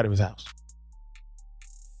around the side of his house.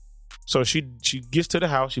 So she gets to the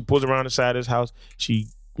house. She pulls around the side of his house. She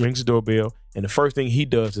rings the doorbell. And the first thing he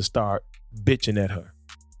does is start bitching at her.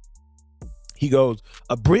 He goes,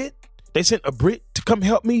 a Brit? They sent a Brit to come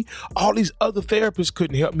help me? All these other therapists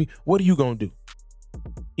couldn't help me. What are you going to do?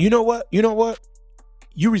 You know what?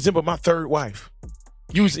 You resemble my third wife.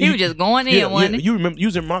 He was just going in, wasn't he? You remember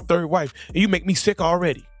using my third wife, and you make me sick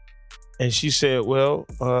already. And she said, well,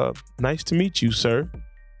 nice to meet you, sir.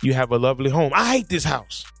 You have a lovely home. I hate this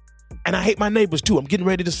house. And I hate my neighbors, too. I'm getting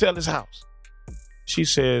ready to sell this house. She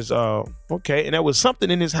says, okay. And there was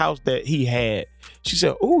something in his house that he had. She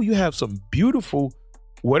said, oh, you have some beautiful,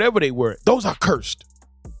 whatever they were. Those are cursed.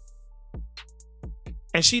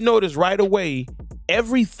 And she noticed right away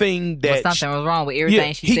everything that... something was wrong with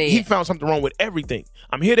everything she said. He found something wrong with everything.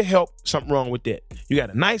 I'm here to help. Something wrong with that. You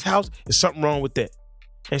got a nice house. There's something wrong with that.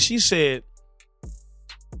 And she said,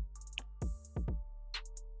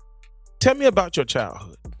 tell me about your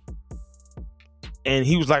childhood. And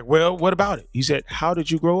he was like, well, what about it? He said, how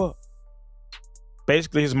did you grow up?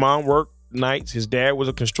 Basically, his mom worked nights. His dad was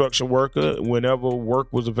a construction worker. Whenever work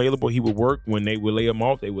was available, he would work. When they would lay him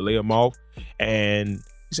off, they would lay him off. And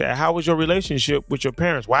He said, how was your relationship with your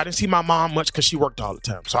parents? Well, I didn't see my mom much because she worked all the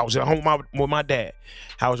time. So I was at home with my dad.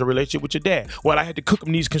 How was your relationship with your dad? Well, I had to cook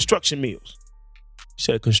him these construction meals. He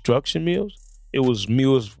said, construction meals? It was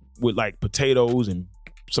meals with like potatoes and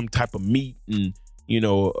some type of meat and,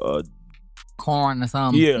 corn or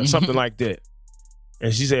something. Yeah, something like that.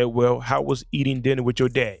 And she said, well, how was eating dinner with your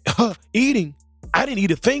dad? Eating? I didn't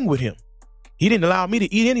eat a thing with him. He didn't allow me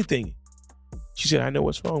to eat anything. She said, I know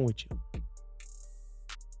what's wrong with you.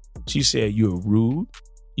 She said, you're rude.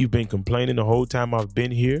 You've been complaining the whole time I've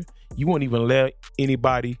been here. You won't even let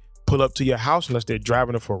anybody pull up to your house unless they're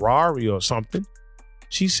driving a Ferrari or something.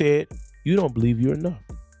 She said, you don't believe you're enough.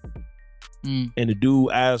 And the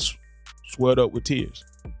dude eyes swelled up with tears.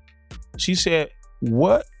 She said,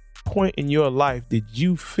 what point in your life did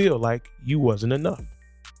you feel like you wasn't enough?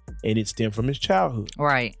 And it stemmed from his childhood.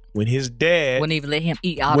 Right. When his dad wouldn't even let him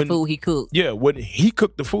eat all the food he cooked. Yeah, when he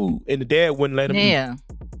cooked the food and the dad wouldn't let him eat.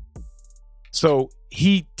 So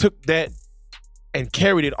he took that and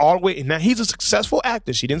carried it all the way. And now he's a successful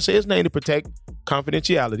actor. She didn't say his name to protect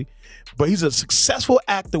confidentiality, but he's a successful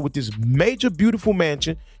actor with this major, beautiful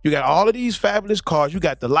mansion. You got all of these fabulous cars. You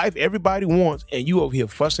got the life everybody wants, and you over here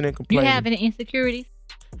fussing and complaining. You have any insecurities?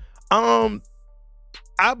 I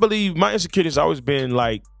believe my insecurities always been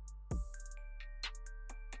like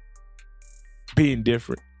being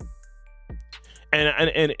different.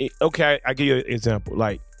 And okay, I give you an example.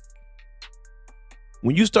 Like,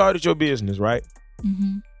 when you started your business, right?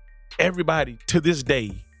 Mm-hmm. Everybody to this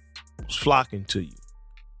day was flocking to you.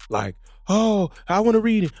 Like, oh, I want to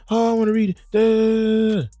read it. Oh, I want to read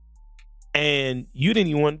it. And you didn't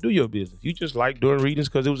even want to do your business. You just like doing readings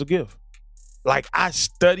because it was a gift. Like, I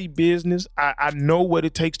study business. I know what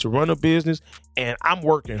it takes to run a business. And I'm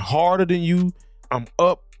working harder than you. I'm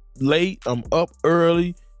up late. I'm up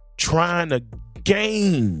early trying to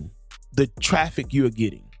gain the traffic you're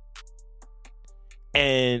getting.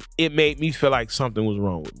 And it made me feel like something was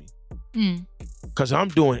wrong with me. Because I'm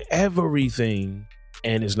doing everything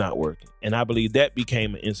and it's not working. And I believe that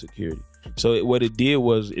became an insecurity. So what it did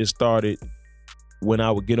was it started when I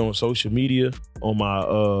would get on social media, on my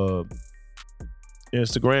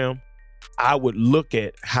Instagram, I would look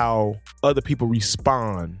at how other people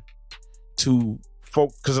respond to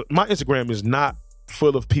folk. Because my Instagram is not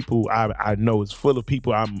full of people I know. It's full of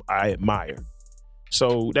people I admire.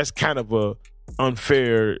 So that's kind of a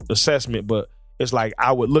unfair assessment, but it's like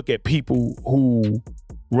I would look at people who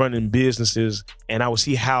running businesses and I would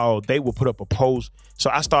see how they would put up a post. So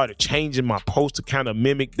I started changing my post to kind of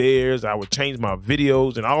mimic theirs. I would change my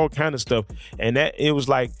videos and all kind of stuff. And that it was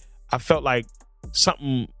like I felt like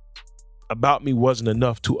something about me wasn't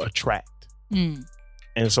enough to attract. And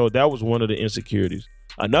so that was one of the insecurities.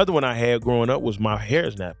 Another one I had growing up was my hair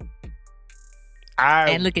snapping.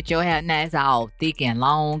 And look at your hair now, it's all thick and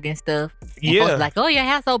long and stuff. And yeah. folks like, oh, your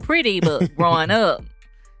hair's so pretty. But growing up,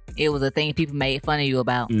 it was a thing people made fun of you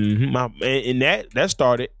about. Mm-hmm. And that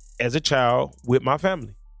started as a child with my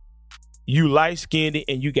family. You light-skinned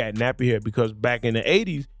and you got nappy hair because back in the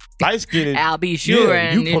 80s, light-skinned... Al B. Sure.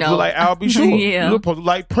 Yeah, you supposed to look like Al B. Sure. Yeah. You supposed to look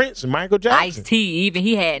like Prince and Michael Jackson. Ice-T, even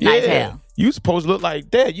he had nice hair. You supposed to look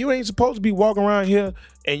like that. You ain't supposed to be walking around here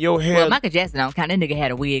and your hair... Well, Michael Jackson don't count. That nigga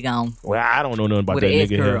had a wig on. Well, I don't know nothing about that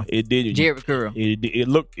nigga hair. It didn't. Jerry curl. It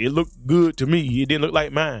looked good to me. It didn't look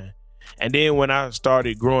like mine. And then when I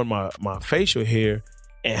started growing my facial hair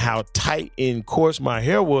and how tight and coarse my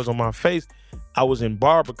hair was on my face, I was in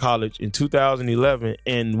barber college in 2011,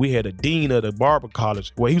 and we had a dean of the barber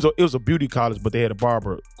college. Well, it was a beauty college, but they had a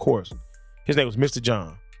barber course. His name was Mr.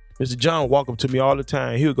 John. Mr. John walk up to me all the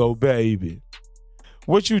time. He'll go, baby,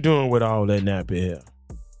 what you doing with all that nappy hair?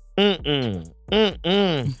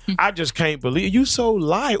 I just can't believe you so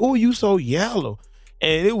light. Oh, you so yellow.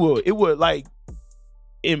 And it would like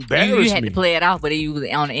embarrass me. You had to play it off, but you was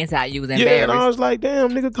on the inside, you was embarrassed. Yeah, and I was like,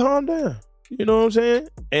 damn, nigga, calm down. You know what I'm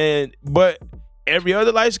saying? But every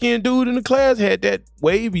other light-skinned dude in the class had that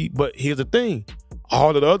wavy. But here's the thing.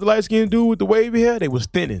 All of the other light-skinned dude with the wavy hair, they was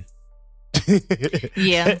thinning.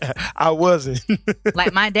 Yeah. I wasn't.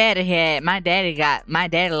 Like my daddy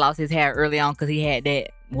lost his hair early on because he had that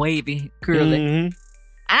wavy curly. Mm-hmm. And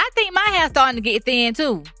I think my hair's starting to get thin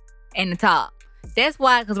too in the top. That's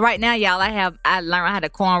why, because right now, y'all, I learned how to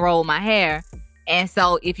cornrow my hair. And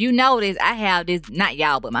so if you notice, I have this, not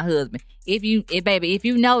y'all, but my husband. If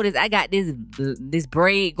you notice, I got this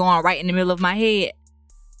braid going right in the middle of my head.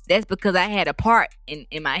 That's because I had a part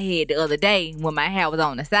in my head the other day when my hair was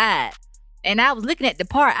on the side. And I was looking at the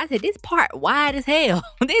part. I said, this part wide as hell.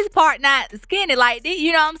 This part not skinny like this.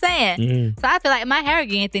 You know what I'm saying? Mm. So I feel like my hair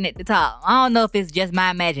getting thin at the top. I don't know if it's just my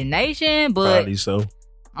imagination, but... Probably so.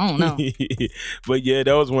 I don't know. But yeah,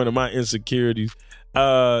 that was one of my insecurities.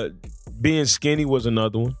 Being skinny was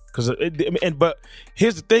another one. But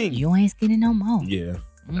here's the thing. You ain't skinny no more. Yeah,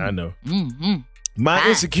 I know. Mm-hmm. My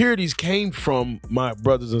insecurities came from my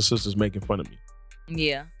brothers and sisters making fun of me.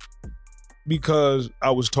 Yeah. Because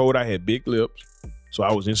I was told I had big lips, so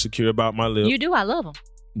I was insecure about my lips. You do. I love them.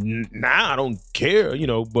 Now I don't care,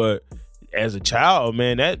 but as a child,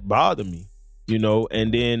 man, that bothered me,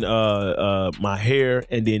 and then my hair,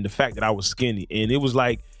 and then the fact that I was skinny. And it was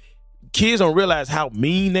like, kids don't realize how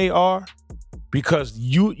mean they are because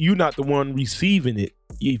you're not the one receiving it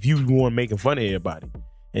if you the one making fun of everybody.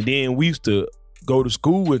 And then we used to go to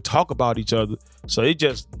school and talk about each other. So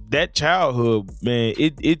that childhood, man,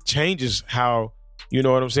 it changes how, you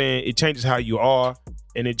know what I'm saying? It changes how you are,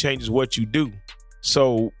 and it changes what you do.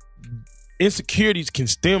 So insecurities can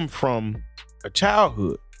stem from a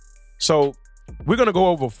childhood. So we're going to go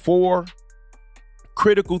over 4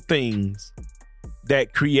 critical things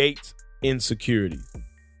that create insecurities.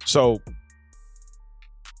 So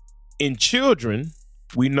in children,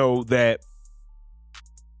 we know that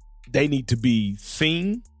they need to be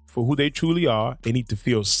seen for who they truly are. They need to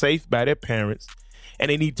feel safe by their parents,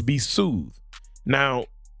 and they need to be soothed. Now,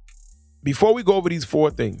 before we go over these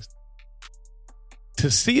 4 things, to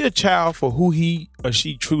see a child for who he or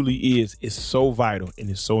she truly is so vital and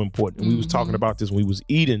it's so important. And we was talking about this when we was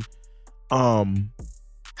eating,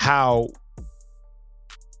 how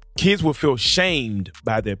kids will feel shamed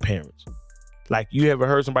by their parents. Like, you ever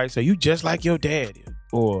heard somebody say, "You just like your daddy,"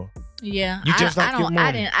 or yeah, "You just like your mom."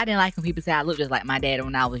 I didn't like when people say I look just like my daddy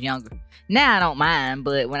when I was younger. Now I don't mind,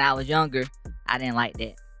 but when I was younger, I didn't like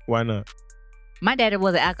that. Why not? My daddy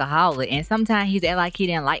was an alcoholic, and sometimes he'd act like he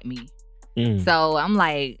didn't like me. So I'm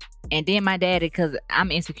like, and then my daddy, because I'm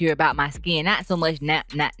insecure about my skin, not so much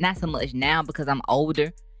now because I'm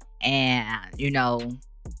older, and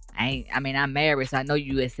I'm married, so I know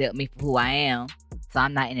you accept me for who I am. So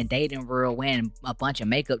I'm not in a dating world wearing a bunch of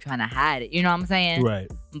makeup trying to hide it. You know what I'm saying? Right.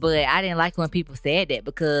 But I didn't like when people said that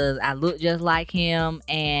because I looked just like him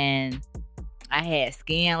and I had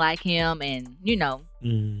skin like him, and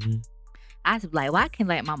I was like, well, I can't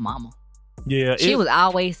like my mama. Yeah, she was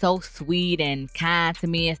always so sweet and kind to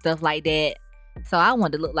me and stuff like that. So I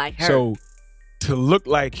wanted to look like her. So to look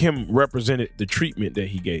like him represented the treatment that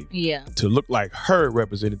he gave. Yeah. To look like her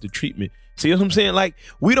represented the treatment. See what I'm saying? Like,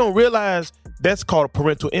 we don't realize that's called a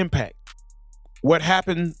parental impact. What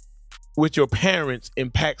happened with your parents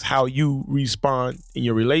impacts how you respond in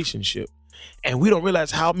your relationship. And we don't realize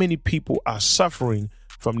how many people are suffering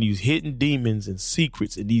from these hidden demons and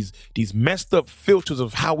secrets and these messed up filters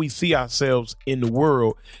of how we see ourselves in the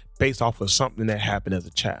world based off of something that happened as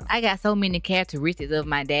a child. I got so many characteristics of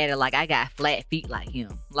my daddy. Like, I got flat feet like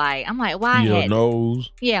him. Like, I'm like, why? Your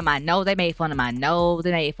nose. Yeah, my nose. They made fun of my nose.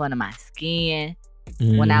 They made fun of my skin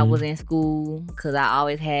when I was in school because I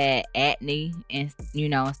always had acne and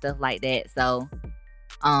stuff like that. So,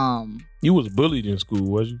 you was bullied in school,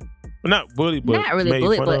 was you? Well, not bullied, but not really made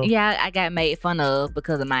bullied, fun but of. yeah, I got made fun of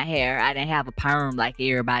because of my hair. I didn't have a perm like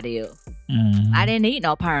everybody else. I didn't need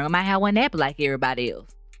no perm. My hair wasn't nappy like everybody else.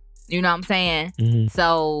 You know what I'm saying?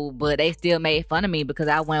 So, but they still made fun of me because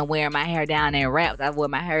I wasn't wearing my hair down in wraps. I wore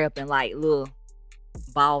my hair up in like little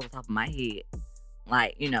balls on top of my head.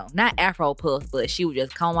 Like, not Afro puffs, but she would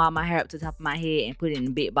just comb all my hair up to the top of my head and put it in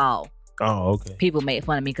a big ball. Oh, okay. People made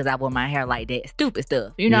fun of me because I wore my hair like that. Stupid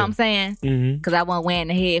stuff. You know what I'm saying? Because I wasn't wearing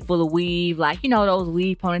the head full of weave. Like, those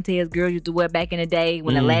weave ponytails girls used to wear back in the day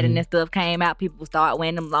when Aladdin and stuff came out. People would start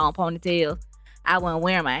wearing them long ponytails. I wasn't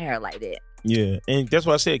wearing my hair like that. Yeah, and that's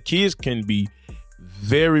why I said kids can be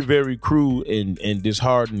very, very cruel and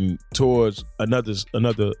disheartening towards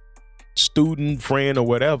another student, friend, or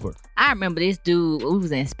whatever. I remember this dude. We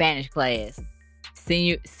was in Spanish class.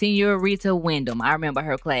 Senorita Wyndham. I remember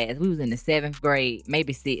her class. We was in the 7th grade,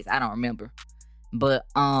 maybe 6th. I don't remember. But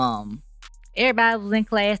everybody was in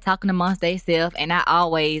class talking amongst themselves, and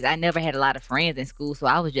I never had a lot of friends in school, so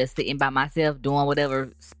I was just sitting by myself doing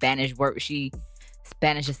whatever Spanish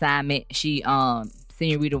assignment she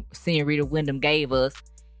Senorita Wyndham gave us.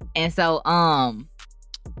 And so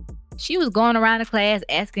she was going around the class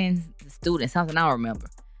asking the students something I don't remember.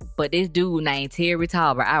 But this dude named Terry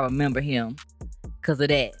Talbot, I remember him because of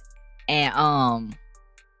that. And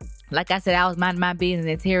like I said, I was minding my business,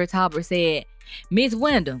 and Terry Talbot said, "Miss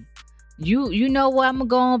Wyndham, you know what? I'm gonna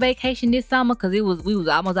go on vacation this summer because we was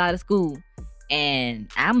almost out of school,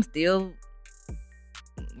 and I'm still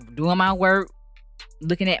doing my work,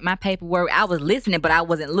 looking at my paperwork. I was listening, but I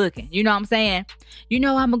wasn't looking. You know what I'm saying?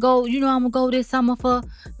 I'm gonna go this summer for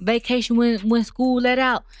vacation when school let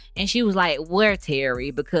out. And she was like, where,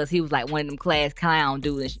 Terry? Because he was like one of them class clown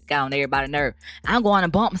dudes and got on everybody's nerve. I'm going to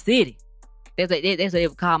Bump City. That's what they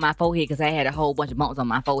would call my forehead, because I had a whole bunch of bumps on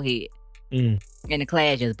my forehead. And the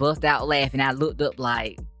class just bust out laughing. I looked up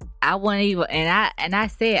like, I wasn't even, and I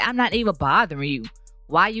said, I'm not even bothering you.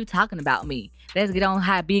 Why are you talking about me? Let's get on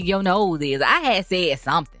how big your nose is. I had said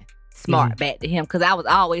something smart back to him, because I was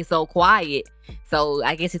always so quiet. So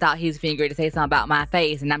I guess he thought he was finna to say something about my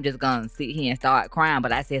face, and I'm just gonna sit here and start crying.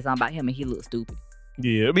 But I said something about him, and he looked stupid.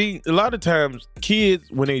 Yeah, I mean, a lot of times kids,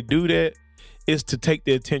 when they do that, it's to take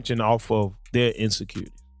their attention off of their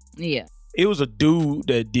insecurity. Yeah. It was a dude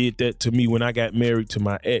that did that to me when I got married to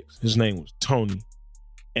my ex. His name was Tony.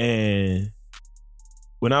 And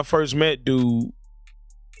when I first met dude,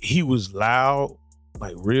 he was loud,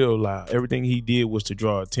 like real loud. Everything he did was to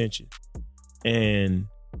draw attention. And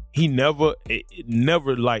he never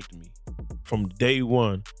liked me from day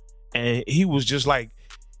one. And he was just like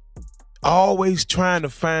always trying to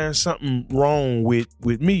find something wrong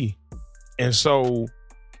with me. And so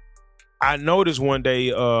I noticed one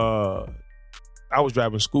day, I was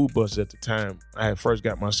driving school buses at the time. I had first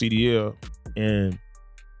got my CDL, and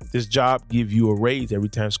this job give you a raise every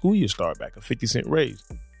time school year start back, a 50-cent raise.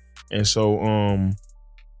 And so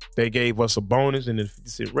they gave us a bonus and a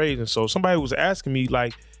 50-cent raise. And so somebody was asking me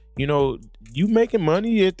like, you making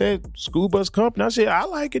money at that school bus company? I said, I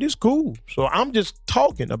like it. It's cool. So I'm just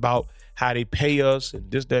talking about how they pay us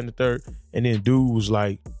and this, that, and the third. And then dude was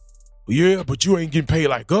like, yeah, but you ain't getting paid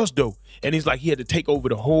like us though. And he's like, he had to take over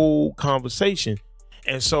the whole conversation.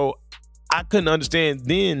 And so I couldn't understand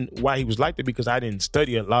then why he was like that, because I didn't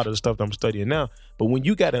study a lot of the stuff that I'm studying now. But when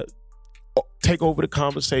you got to take over the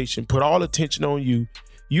conversation, put all attention on you,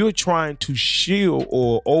 you're trying to shield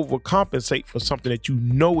or overcompensate for something that you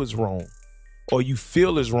know is wrong or you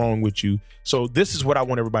feel is wrong with you. So this is what I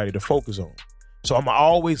want everybody to focus on. So I'm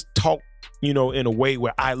always talk, in a way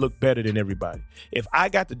where I look better than everybody. If I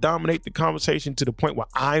got to dominate the conversation to the point where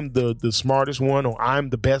I'm the smartest one or I'm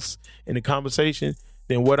the best in the conversation,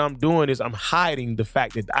 then what I'm doing is I'm hiding the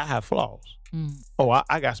fact that I have flaws. Oh,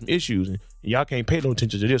 I got some issues and y'all can't pay no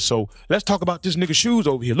attention to this. So let's talk about this nigga's shoes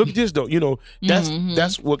over here. Look at this though.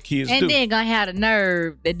 That's what kids do. And then gonna have the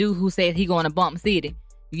nerve, the dude who said he going to Bump City.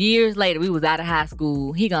 Years later, we was out of high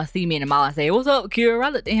school. He gonna see me in the mall and say, "What's up, Kira?" I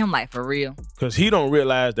looked at him like, for real. Because he don't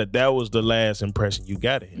realize that was the last impression you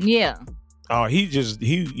got of him. Yeah. Oh, he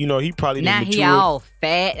probably now he all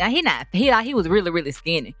fat. Now he was really, really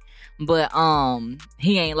skinny. But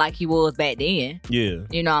he ain't like he was back then. Yeah.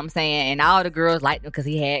 You know what I'm saying? And all the girls liked him because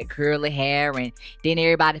he had curly hair, and then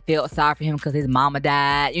everybody felt sorry for him because his mama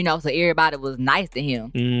died. So everybody was nice to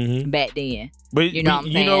him back then. But what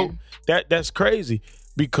I'm saying? That's crazy.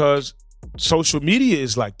 Because social media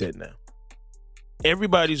is like that now.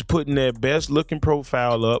 Everybody's putting their best looking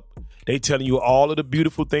profile up. They telling you all of the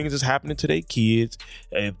beautiful things that's happening to their kids.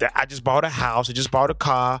 I just bought a house. I just bought a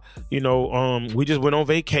car. We just went on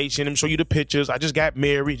vacation. I'm show you the pictures. I just got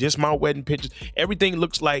married. Just my wedding pictures. Everything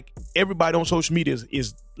looks like everybody on social media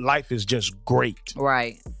is life is just great.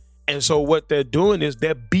 Right. And so what they're doing is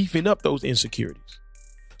they're beefing up those insecurities.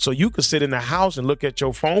 So you could sit in the house and look at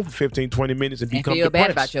your phone for 15, 20 minutes and become feel depressed.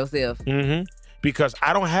 bad about yourself. Because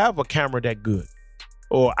I don't have a camera that good.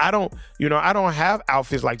 Or I don't have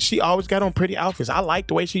outfits like she always got on pretty outfits. I like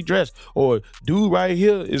the way she dressed. Or dude right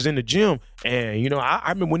here is in the gym. And, I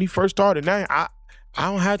remember when he first started. Now I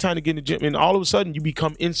don't have time to get in the gym. And all of a sudden you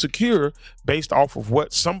become insecure based off of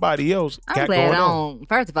what somebody else got going on.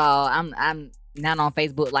 First of all, I'm not on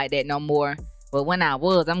Facebook like that no more. But when I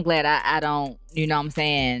was, I'm glad I don't,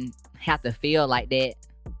 have to feel like that.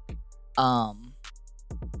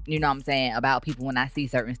 About people when I see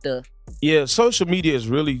certain stuff. Yeah, social media has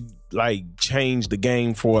really changed the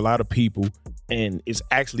game for a lot of people, and it's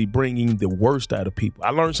actually bringing the worst out of people.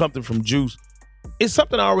 I learned something from Juice. It's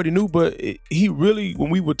something I already knew, but he really, when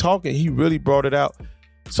we were talking, he really brought it out.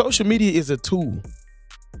 Social media is a tool,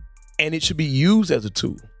 and it should be used as a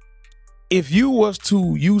tool. If you was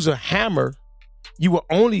to use a hammer, you will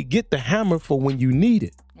only get the hammer for when you need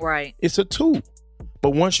it. Right. It's a tool.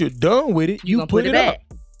 But once you're done with it, you put it up.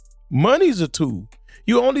 Money's a tool.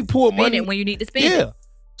 You only pull money. Spend it when you need to spend it. Yeah.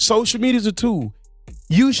 Social media is a tool.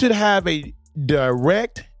 You should have a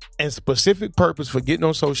direct and specific purpose for getting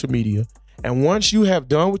on social media. And once you have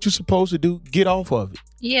done what you're supposed to do, get off of it.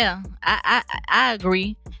 Yeah, I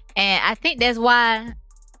agree. And I think that's why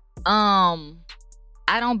I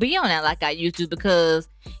I don't be on that like I used to, because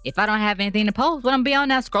if I don't have anything to post, what I'm be on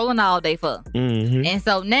that scrolling all day for? Mm-hmm. And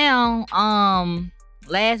so now,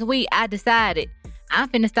 last week I decided I'm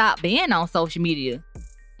finna stop being on social media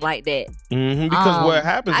like that. Mm-hmm. Because what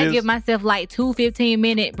happens I is, give myself like 2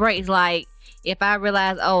 15-minute breaks. Like if I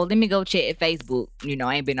realize, oh, let me go check Facebook. You know,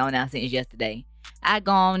 I ain't been on now since yesterday. I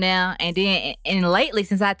go on now, and then and lately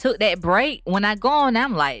since I took that break, when I go on,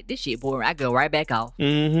 I'm like, this shit boring. I go right back off.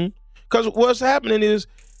 Mm-hmm. Because what's happening is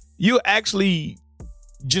you're actually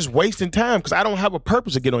just wasting time, because I don't have a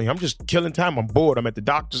purpose to get on here. I'm just killing time. I'm bored. I'm at the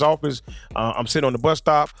doctor's office. I'm sitting on the bus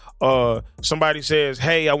stop. Somebody says,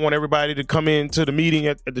 hey, I want everybody to come into the meeting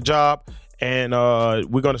at the job, and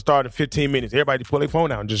we're going to start in 15 minutes. Everybody pull their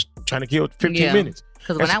phone out and just trying to kill 15 minutes.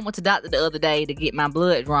 Because when I went to the doctor the other day to get my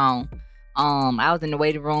blood drawn, I was in the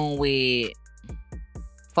waiting room with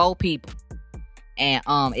 4 people. And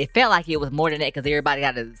it felt like it was more than that, because everybody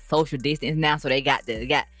got a social distance now, so they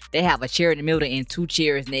have a chair in the middle and 2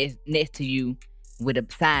 chairs next to you with a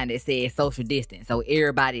sign that says social distance. So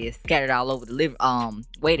everybody is scattered all over the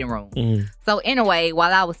waiting room. Mm-hmm. So anyway,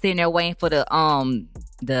 while I was sitting there waiting for the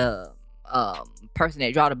person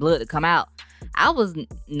that draw the blood to come out, I was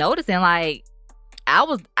noticing like I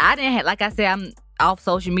didn't have, like I said, I'm off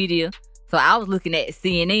social media, so I was looking at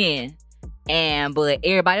CNN. But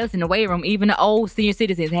everybody else in the waiting room, even the old senior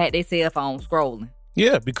citizens, had their cell phone scrolling.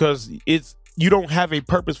 Yeah, because you don't have a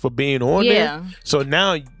purpose for being on there. So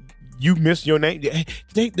now you miss your name. Hey,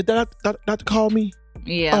 did the doctor call me?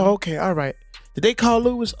 Yeah. Oh, okay, all right. Did they call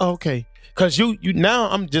Lewis? Oh, okay. Because you now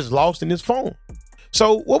I'm just lost in this phone.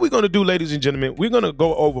 So what we're going to do, ladies and gentlemen, we're going to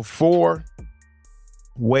go over 4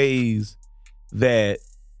 ways that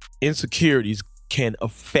insecurities can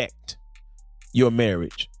affect your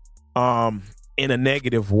marriage in a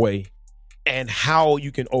negative way, and how you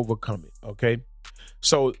can overcome it. Okay.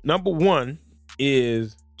 So number 1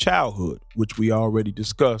 is childhood, which we already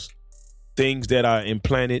discussed. Things that are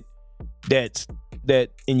implanted that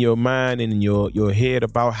in your mind and in your head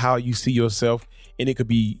about how you see yourself. And it could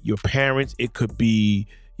be your parents. It could be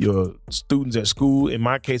your students at school. In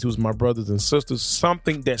my case, it was my brothers and sisters.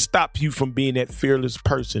 Something that stops you from being that fearless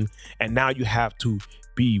person. And now you have to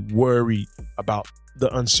be worried about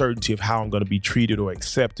the uncertainty of how I'm going to be treated or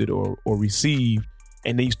accepted or received.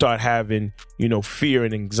 And then you start having, fear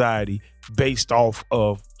and anxiety based off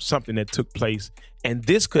of something that took place. And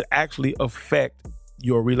this could actually affect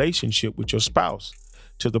your relationship with your spouse,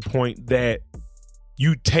 to the point that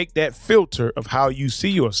you take that filter of how you see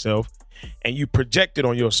yourself and you project it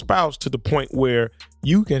on your spouse, to the point where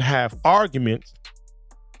you can have arguments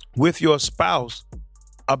with your spouse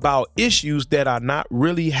about issues that are not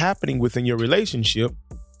really happening within your relationship.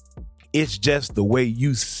 It's just the way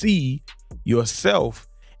you see yourself.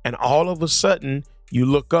 And all of a sudden you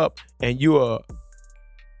look up and you are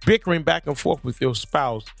bickering back and forth with your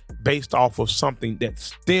spouse based off of something that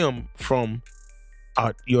stemmed from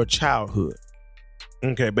your childhood.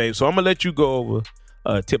 Okay, babe. So I'm going to let you go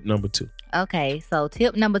over tip number 2. Okay. So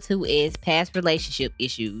tip number 2 is past relationship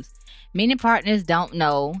issues. Many partners don't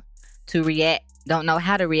know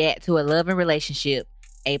how to react to a loving relationship,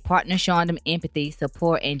 a partner showing them empathy,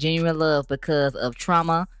 support, and genuine love because of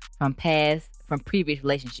trauma from previous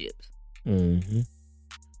relationships. Mm-hmm.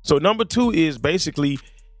 So number 2 is basically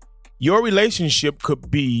your relationship could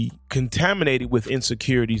be contaminated with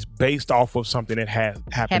insecurities based off of something that has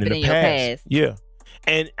happened in the past. Yeah.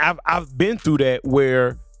 And I've been through that,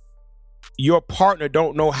 where your partner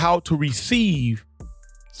don't know how to receive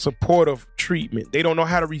supportive treatment. They don't know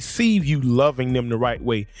how to receive you loving them the right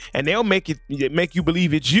way. And they'll make you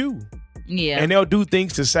believe it's you. Yeah. And they'll do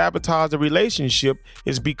things to sabotage the relationship.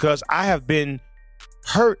 Is because I have been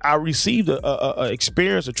hurt. I received a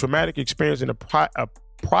traumatic experience in a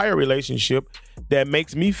prior relationship that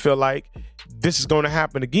makes me feel like this is going to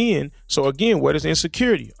happen again. So again, what is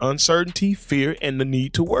insecurity? Uncertainty, fear, and the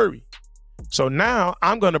need to worry. So now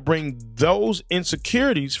I'm going to bring those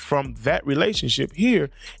insecurities from that relationship here.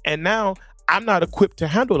 And now I'm not equipped to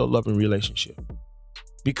handle a loving relationship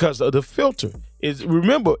because of the filter.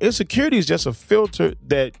 Remember, insecurity is just a filter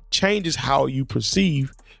that changes how you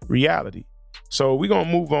perceive reality. So we're going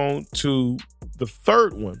to move on to the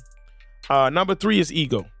 3rd one. Number 3 is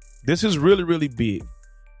ego. This is really, really big.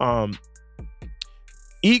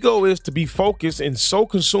 Ego is to be focused and so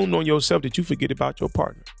consumed on yourself that you forget about your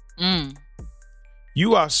partner.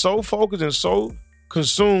 You are so focused and so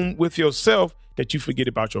consumed with yourself that you forget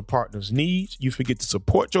about your partner's needs. You forget to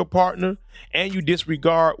support your partner, and you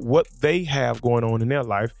disregard what they have going on in their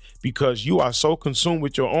life because you are so consumed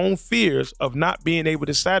with your own fears of not being able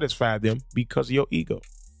to satisfy them because of your ego.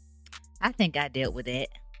 I think I dealt with that.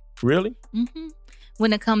 Really? Mm-hmm.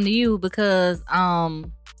 when it come to you because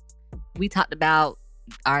we talked about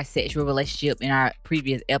our sexual relationship in our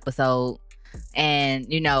previous episode, and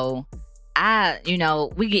we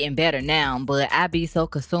getting better now, but I be so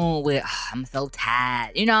consumed with I'm so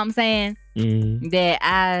tired, you know what I'm saying, that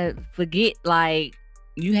I forget like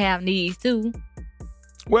you have needs too.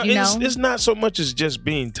 Well, it's not so much as just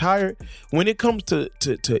being tired. When it comes to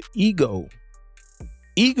ego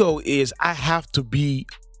is I have to be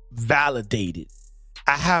validated.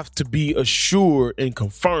 I have to be assured and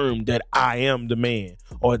confirmed that I am the man,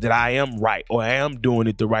 or that I am right, or I am doing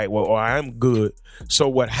it the right way, or I am good. So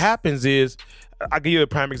what happens is, I'll give you a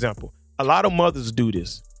prime example. A lot of mothers do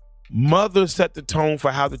this. Mothers set the tone for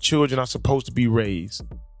how the children are supposed to be raised.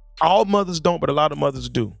 All mothers don't, but a lot of mothers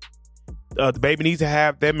do. The baby needs to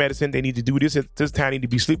have their medicine. They need to do this at this time. They need to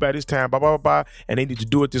be asleep at this time, blah, blah, blah, and they need to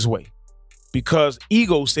do it this way. Because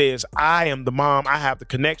ego says, I am the mom. I have the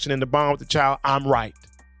connection and the bond with the child. I'm right.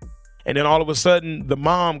 And then all of a sudden, the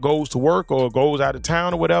mom goes to work or goes out of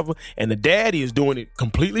town or whatever, and the daddy is doing it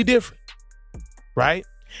completely different, right?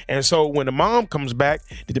 And so when the mom comes back,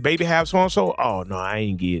 did the baby have so-and-so? Oh, no, I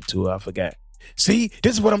ain't get to it. I forgot. See,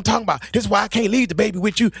 this is what I'm talking about. This is why I can't leave the baby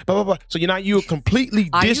with you, blah, blah, blah. So you're completely...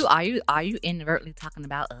 Are you inadvertently talking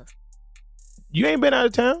about us? You ain't been out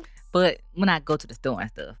of town? But when I go to the store and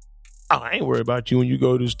stuff. Oh, I ain't worried about you when you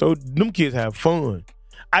go to the store. Them kids have fun.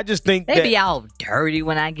 I just think they be all dirty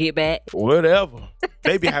when I get back. Whatever.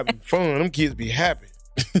 They be having fun. Them kids be happy.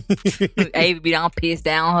 Ava be all pissed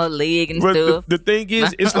down her leg and stuff. The thing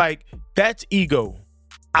is, it's like, that's ego.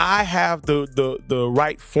 I have the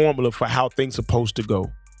right formula for how things supposed to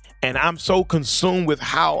go. And I'm so consumed with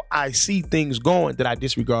how I see things going that I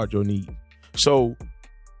disregard your needs. So,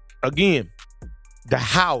 again, the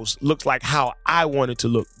house looks like how I want it to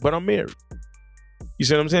look, but I'm married. You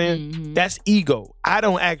see what I'm saying? Mm-hmm. That's ego. I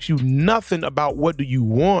don't ask you nothing about what do you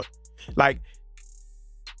want. Like,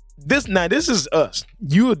 this is us.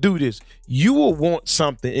 You will do this. You will want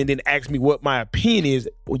something and then ask me what my opinion is.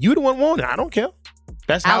 Well, you the one wanting it. I don't care.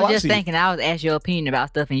 That's how I see it. I was just thinking I was asking your opinion about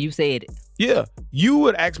stuff and you said it. Yeah. You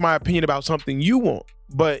would ask my opinion about something you want,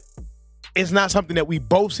 but it's not something that we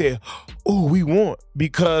both said, oh, we want.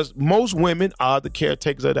 Because most women are the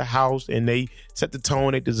caretakers of the house and they set the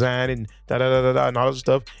tone, they design and da-da-da-da-da and all this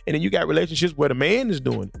stuff. And then you got relationships where the man is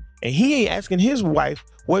doing it. And he ain't asking his wife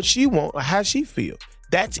what she want or how she feel.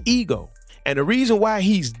 That's ego. And the reason why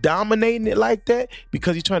he's dominating it like that,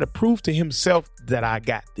 because he's trying to prove to himself that I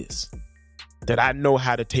got this. That I know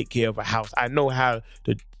how to take care of a house. I know how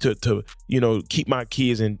to keep my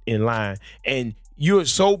kids in line. And you're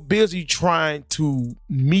so busy trying to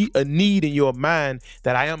meet a need in your mind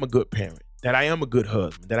that I am a good parent, that I am a good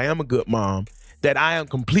husband, that I am a good mom, that I am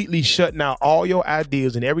completely shutting out all your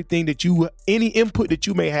ideas and everything that any input that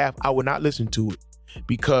you may have, I will not listen to it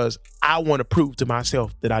because I want to prove to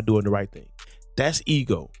myself that I'm doing the right thing. That's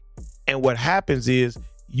ego. And what happens is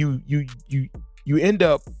you end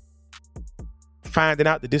up finding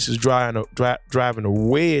out that this is driving a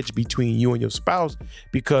wedge between you and your spouse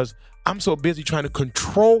because I'm so busy trying to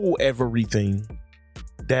control everything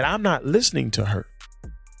that I'm not listening to her.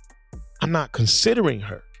 I'm not considering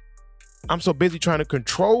her. I'm so busy trying to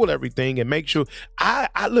control everything and make sure I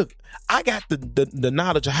got the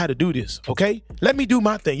knowledge of how to do this. Okay, let me do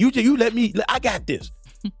my thing. You let me. I got this.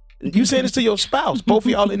 You saying this to your spouse. Both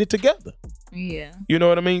of y'all in it together. Yeah. You know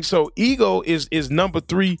what I mean? So ego is number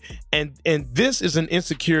 3, and this is an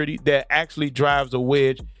insecurity that actually drives a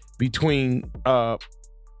wedge between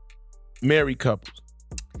married couples.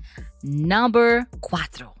 Number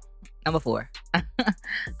 4.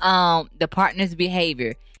 The partner's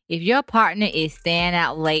behavior. If your partner is staying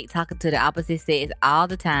out late talking to the opposite sex all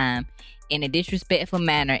the time in a disrespectful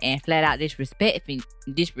manner and flat out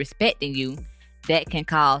disrespecting you, that can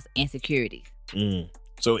cause insecurities.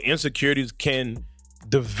 So insecurities can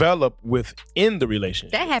develop within the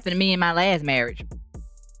relationship. That happened to me in my last marriage.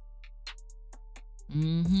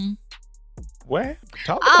 Mm-hmm. What?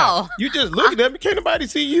 Talk about it. You just looking at me. Can't nobody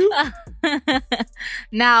see you?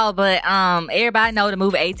 No, but everybody know the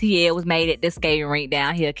movie ATL was made at the skating rink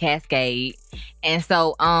down here, Cascade. And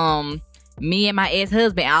so me and my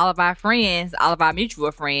ex-husband, all of our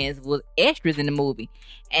mutual friends was extras in the movie.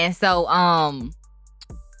 And so I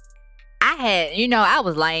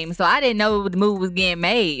was lame, so I didn't know the movie was getting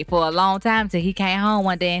made for a long time till he came home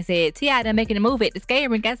one day and said, T.I. done making a movie at the skating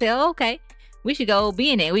rink. I said, oh, okay. We should go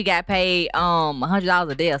be in it. We got paid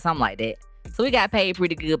 $100 a day or something like that. So we got paid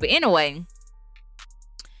pretty good. But anyway,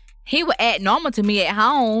 he would act normal to me at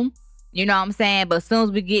home. You know what I'm saying? But as soon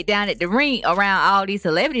as we get down at the rink around all these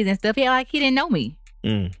celebrities and stuff, he didn't know me.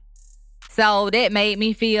 So that made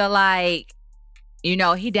me feel like You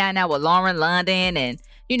know, he down there with Lauren London, and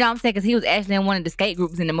you know what I'm saying, because he was actually in one of the skate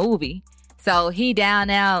groups in the movie. So he down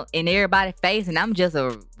there in everybody's face, and I'm just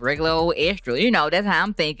a regular old extra. You know, that's how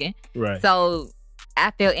I'm thinking. Right. So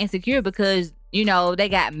I feel insecure because, you know, they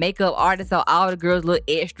got makeup artists, so all the girls look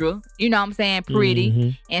extra. You know what I'm saying?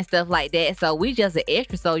 Pretty and stuff like that. So we just an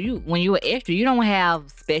extra. So when you an extra, you don't have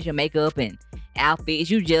special makeup and outfits.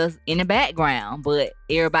 You just in the background. But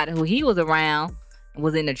everybody who he was around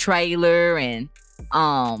was in the trailer and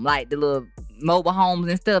like the little mobile homes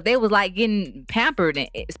and stuff. They was like getting pampered and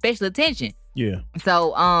special attention. Yeah.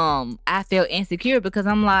 So I feel insecure because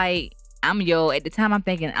I'm like, at the time I'm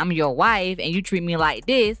thinking I'm your wife and you treat me like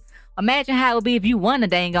this. Imagine how it would be if you won a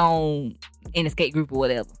dang on in a skate group or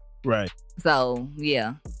whatever. Right. So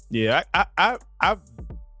yeah. Yeah, I've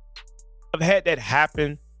had that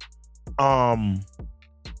happen.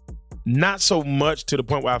 Not so much to the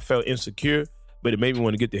point where I felt insecure, but it made me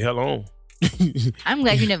want to get the hell on. I'm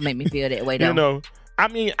glad you never made me feel that way though. You know, I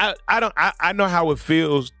mean, I know how it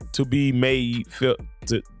feels to be made feel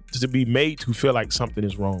to be made to feel like something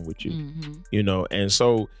is wrong with you. You know, and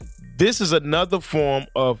so this is another form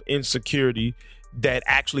of insecurity that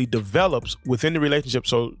actually develops within the relationship.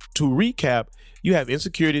 So to recap, you have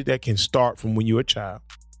insecurity that can start from when you're a child.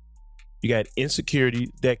 You got insecurity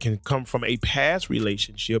that can come from a past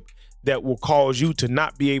relationship that will cause you to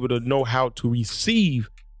not be able to know how to receive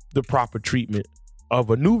the proper treatment of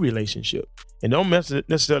a new relationship. And don't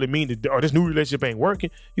necessarily mean that this new relationship ain't working.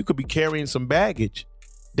 You could be carrying some baggage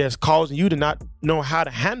that's causing you to not know how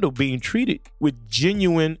to handle being treated with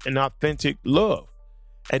genuine and authentic love.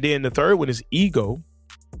 And then the third one is ego.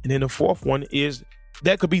 And then the fourth one is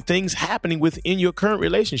that could be things happening within your current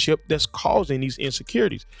relationship that's causing these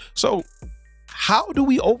insecurities. So how do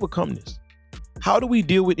we overcome this? How do we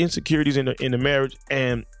deal with insecurities in the marriage?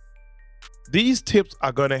 And these tips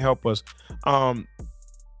are going to help us.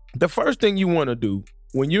 The first thing you want to do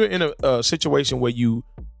when you're in a situation where you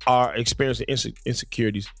are experiencing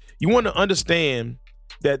insecurities, you want to understand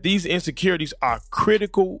that these insecurities are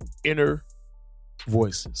critical inner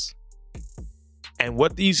voices. And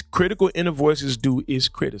what these critical inner voices do is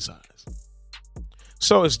criticize.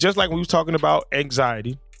 So it's just like when we were talking about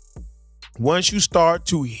anxiety. Once you start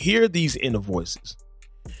to hear these inner voices,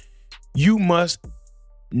 you must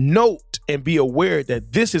note and be aware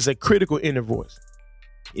that this is a critical inner voice.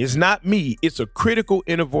 It's not me. It's a critical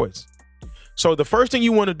inner voice. So the first thing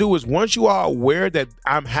you want to do is, once you are aware that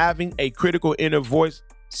I'm having a critical inner voice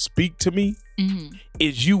speak to me,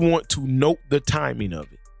 is you want to note the timing of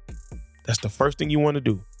it. That's the first thing you want to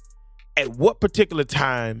do. At what particular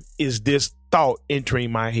time is this thought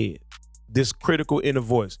entering my head? This critical inner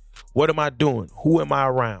voice. What am I doing? Who am I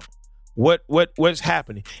around? What's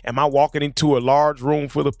happening? Am I walking into a large room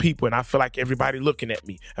full of people and I feel like everybody looking at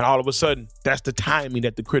me? And all of a sudden, that's the timing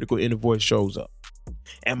that the critical inner voice shows up.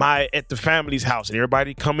 Am I at the family's house and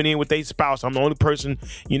everybody coming in with their spouse? I'm the only person,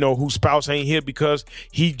 whose spouse ain't here because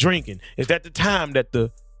he drinking. Is that the time that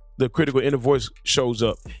the critical inner voice shows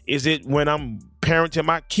up? Is it when I'm parenting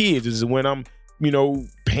my kids? Is it when I'm,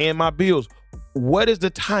 paying my bills? What is the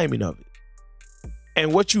timing of it?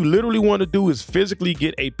 And what you literally want to do is physically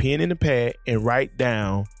get a pen and a pad and write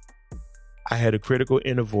down, I had a critical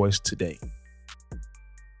inner voice today.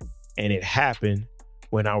 And it happened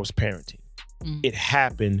when I was parenting. It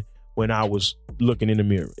happened when I was looking in the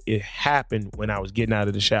mirror. It happened when I was getting out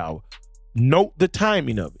of the shower. Note the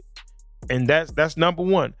timing of it. And that's number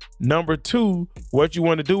one. Number two, what you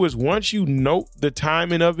want to do is, once you note the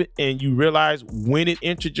timing of it and you realize when it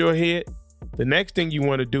entered your head, the next thing you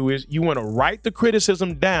want to do is you want to write the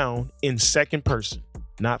criticism down in second person,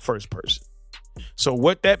 not first person. So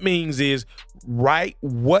what that means is, write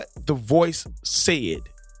what the voice said.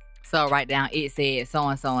 So write down, it said so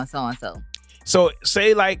and so and so and so. So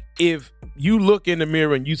say, like, if you look in the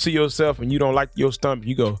mirror and you see yourself and you don't like your stomach,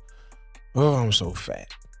 you go, oh, I'm so fat.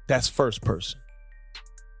 That's first person.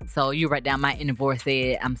 So you write down, my inner voice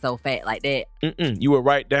said I'm so fat, like that? You would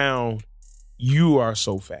write down, you are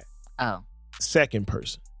so fat. Oh. Second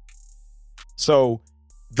person. So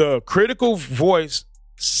the critical voice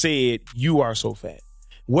said, you are so fat.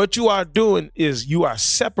 What you are doing is you are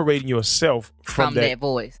separating yourself from that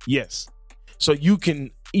voice. Yes. So you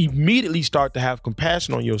can immediately start to have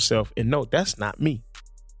compassion on yourself and know, that's not me.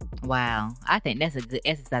 Wow. I think that's a good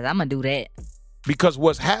exercise. I'm going to do that. Because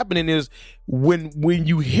what's happening is, when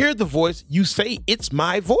you hear the voice, you say, it's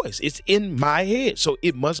my voice. It's in my head. So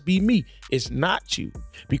it must be me. It's not you.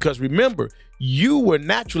 Because remember, you were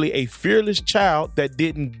naturally a fearless child that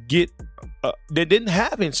didn't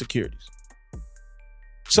have insecurities.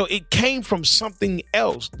 So it came from something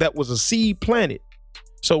else that was a seed planted.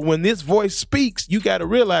 So when this voice speaks, you got to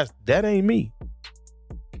realize that ain't me.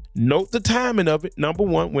 Note the timing of it. Number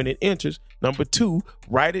one, when it enters. Number two,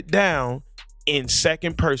 write it down in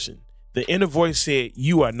second person. The inner voice said,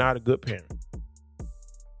 you are not a good parent.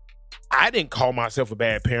 I didn't call myself a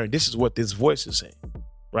bad parent. This is what this voice is saying,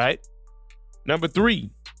 right? Number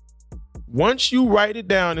three, once you write it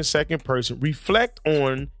down in second person, reflect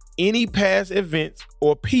on any past events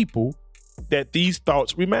or people that these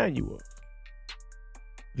thoughts remind you of.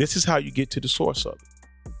 This is how you get to the source of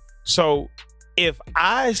it. So if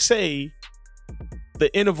I say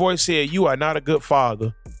the inner voice said, you are not a good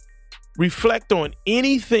father, reflect on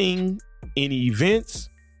anything, any events,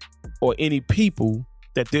 or any people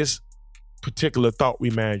that this particular thought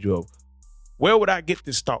reminds you of. Where would I get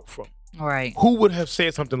this thought from? Right. Who would have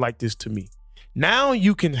said something like this to me? Now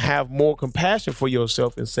you can have more compassion for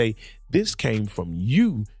yourself and say, this came from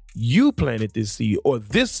you. You planted this seed, or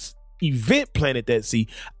this event planted that seed.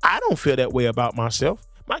 I don't feel that way about myself.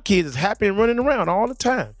 My kids is happy and running around all the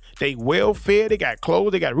time. They well fed. They got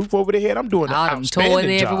clothes. They got a roof over their head. I'm doing an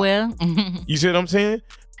outstanding job. Everywhere. You see what I'm saying?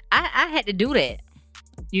 I had to do that.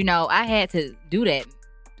 I had to do that.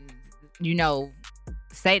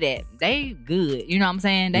 Say that. They good. You know what I'm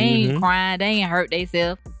saying? They ain't crying. They ain't hurt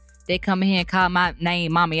themselves. They come in here and call my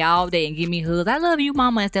name mommy all day and give me hugs. I love you,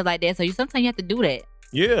 mama, and stuff like that. So sometimes you have to do that.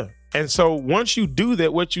 Yeah. And so once you do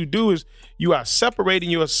that, what you do is you are separating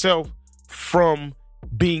yourself from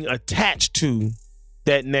being attached to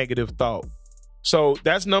that negative thought. So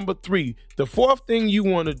that's number three. The fourth thing you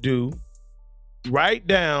want to do, write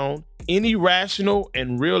down any rational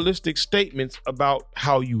and realistic statements about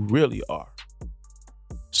how you really are.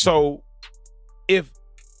 So if,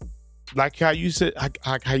 like how you said,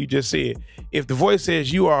 how you just said, if the voice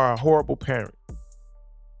says you are a horrible parent,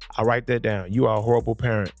 I write that down. You are a horrible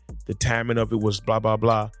parent. The timing of it was blah, blah,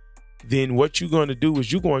 blah. Then what you're going to do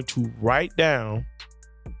is you're going to write down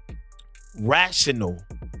rational,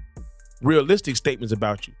 realistic statements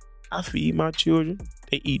about you. I feed my children.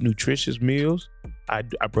 They eat nutritious meals. I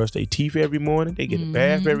brush their teeth every morning. They get a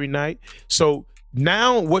bath every night. So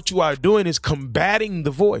now what you are doing is combating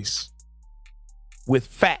the voice with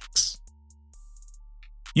facts.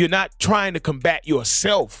 You're not trying to combat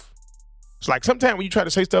yourself. It's like sometimes when you try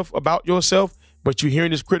to say stuff about yourself, but you're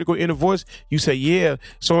hearing this critical inner voice, you say, yeah,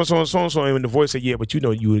 so-and-so and so-and-so. And the voice say, yeah, but you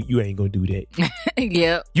ain't going to do that.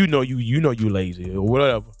 Yeah. You know you lazy or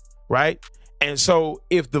whatever, right? And so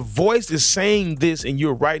if the voice is saying this and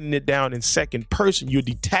you're writing it down in second person, you're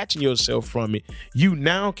detaching yourself from it. You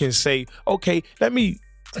now can say, okay,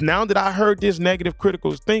 now that I heard this negative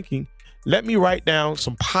critical thinking, let me write down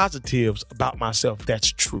some positives about myself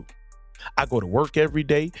that's true. I go to work every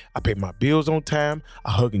day. I pay my bills on time.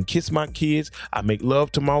 I hug and kiss my kids. I make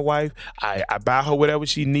love to my wife. I buy her whatever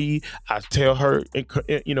she needs. I tell her,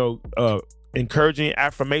 encouraging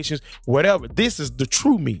affirmations, whatever. This is the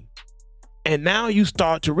true me. And now you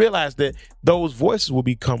start to realize that those voices will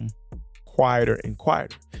become quieter and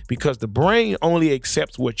quieter because the brain only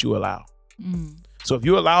accepts what you allow. So if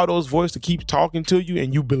you allow those voices to keep talking to you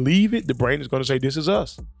and you believe it, the brain is going to say, this is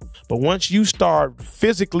us. But once you start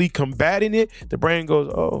physically combating it, the brain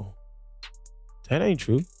goes, oh, that ain't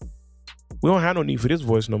true. We don't have no need for this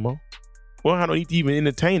voice no more. We don't have no need to even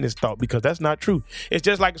entertain this thought because that's not true. It's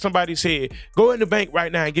just like somebody said, go in the bank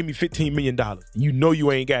right now and give me $15 million. You know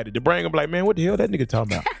you ain't got it. The brain gonna be like, man, what the hell that nigga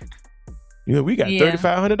talking about? We got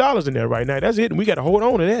 $3,500 in there right now. That's it. And we got to hold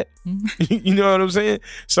on to that. You know what I'm saying?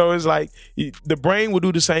 So it's like the brain will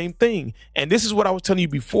do the same thing. And this is what I was telling you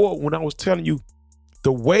before when I was telling you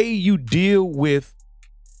the way you deal with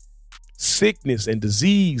sickness and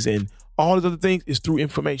disease and all of the other things is through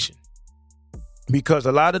information. Because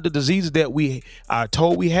a lot of the diseases that we are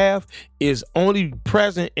told we have is only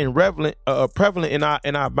present and prevalent in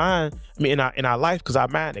our mind. In our life because our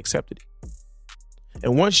mind accepted it.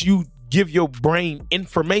 And once you give your brain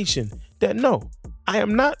information that no, I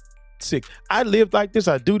am not sick. I live like this.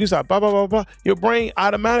 I do this. I blah blah blah blah. Your brain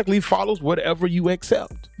automatically follows whatever you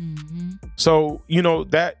accept. So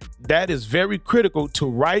that is very critical to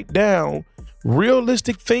write down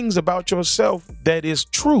realistic things about yourself that is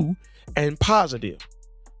true and positive.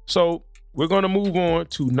 So we're going to move on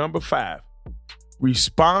to number 5.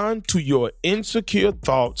 Respond to your insecure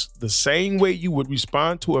thoughts the same way you would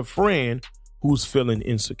respond to a friend who's feeling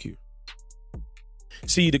insecure.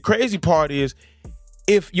 See, the crazy part is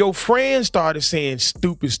if your friend started saying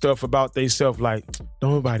stupid stuff about themselves like,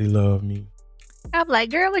 nobody love me. I'm like,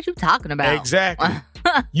 girl, what you talking about? Exactly.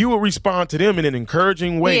 You will respond to them in an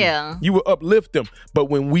encouraging way. Yeah. You will uplift them. But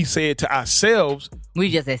when we say it to ourselves, we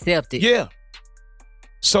just accept it. Yeah.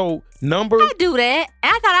 So I do that.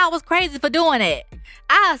 And I thought I was crazy for doing it.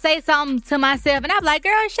 I'll say something to myself and I'm like,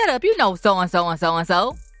 girl, shut up. You know so-and-so and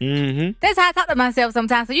so-and-so. Mm-hmm. That's how I talk to myself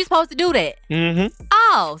sometimes. So you're supposed to do that. Mm-hmm.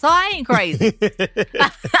 Oh, so I ain't crazy. I'm for real.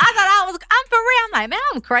 I'm like, man,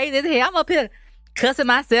 I'm crazy as hell. I'm up here cussing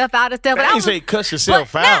myself out and stuff. I ain't say cuss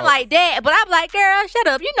yourself out. Not like that. But I'm like, girl, shut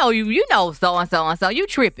up. You know so-and-so and so. You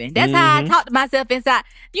tripping. That's how I talk to myself inside.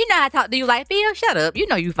 You know how I talk to you like, Phil, shut up. You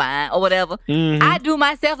know you fine or whatever. Mm-hmm. I do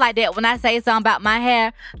myself like that when I say something about my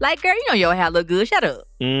hair. Like, girl, you know your hair look good. Shut up.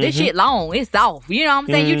 This shit long. It's soft. You know what I'm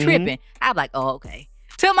saying? You tripping. I'm like, oh, okay.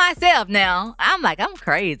 To myself now, I'm like, I'm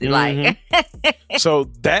crazy. Like, so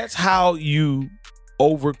that's how you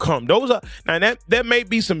overcome. Those are now that may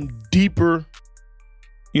be some deeper,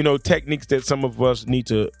 techniques that some of us need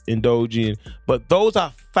to indulge in. But those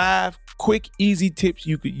are 5 quick, easy tips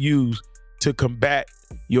you could use to combat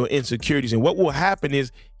your insecurities. And what will happen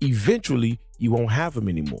is eventually you won't have them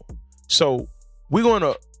anymore. So we're going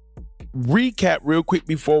to recap real quick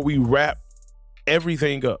before we wrap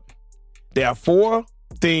everything up. There are 4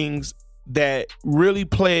 things that really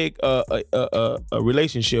plague a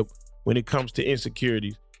relationship when it comes to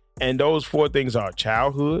insecurities. And those 4 things are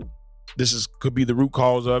childhood. Could be the root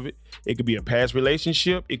cause of it. It could be a past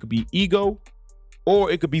relationship. It could be ego,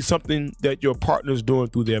 or it could be something that your partner's doing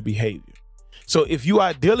through their behavior. So if you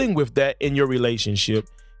are dealing with that in your relationship,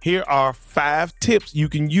 here are 5 tips you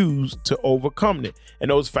can use to overcome it.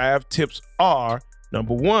 And those 5 tips are,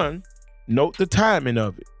 number 1, note the timing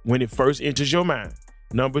of it when it first enters your mind.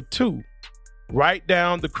 Number 2, write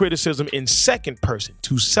down the criticism in second person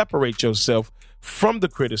to separate yourself from the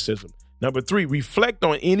criticism. Number 3, reflect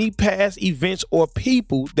on any past events or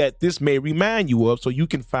people that this may remind you of so you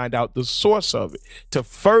can find out the source of it to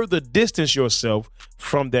further distance yourself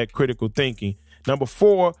from that critical thinking. Number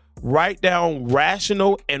 4, write down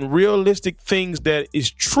rational and realistic things that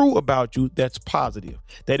is true about you that's positive.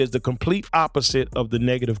 That is the complete opposite of the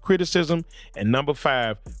negative criticism. And number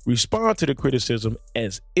 5, respond to the criticism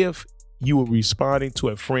as if you were responding to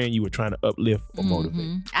a friend you were trying to uplift or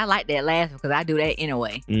motivate. I like that last one because I do that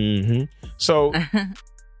anyway. So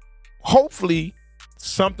hopefully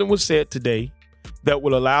something was said today that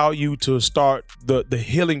will allow you to start the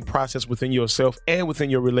healing process within yourself and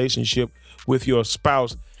within your relationship with your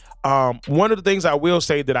spouse. One of the things I will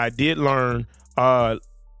say that I did learn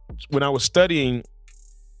when I was studying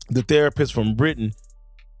the therapist from Britain,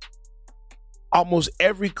 almost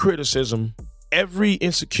every criticism, every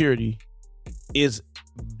insecurity is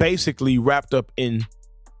basically wrapped up in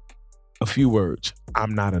a few words.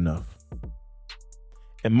 I'm not enough.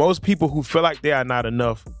 And most people who feel like they are not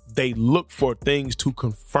enough, they look for things to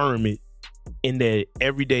confirm it in their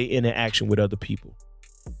everyday interaction with other people.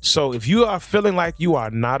 So if you are feeling like you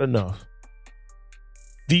are not enough,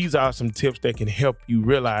 these are some tips that can help you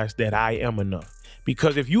realize that I am enough.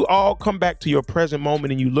 Because if you all come back to your present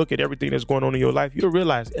moment and you look at everything that's going on in your life, you'll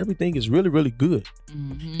realize everything is really, really good.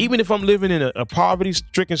 Even if I'm living in a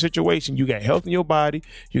poverty-stricken situation, you got health in your body,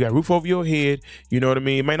 you got a roof over your head, you know what I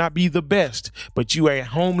mean? It might not be the best, but you ain't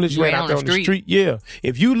homeless, you ain't out there on the street. Yeah.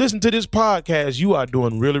 If you listen to this podcast, you are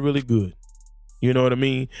doing really, really good. You know what I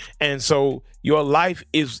mean? And so your life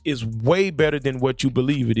is way better than what you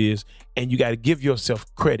believe it is. And you got to give yourself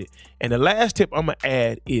credit. And the last tip I'm going to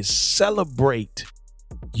add is celebrate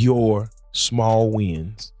your small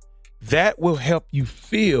wins. That will help you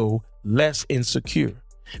feel less insecure.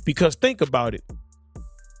 Because think about it.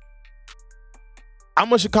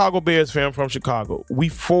 I'm a Chicago Bears fan from Chicago. We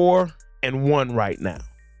 4-1 right now.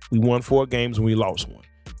 We won 4 games and we lost 1.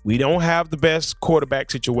 We don't have the best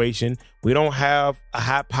quarterback situation. We don't have a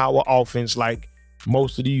high power offense like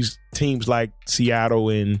most of these teams like Seattle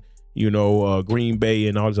and, Green Bay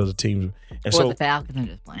and all these other teams. And so the Falcons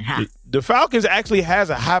are just playing. The Falcons actually has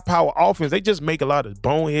a high power offense. They just make a lot of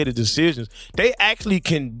boneheaded decisions. They actually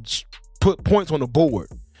can put points on the board.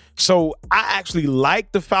 So I actually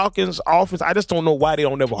like the Falcons offense. I just don't know why they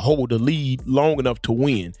don't ever hold the lead long enough to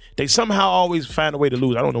win. They somehow always find a way to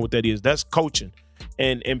lose. I don't know what that is. That's coaching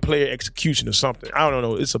and player execution or something. I don't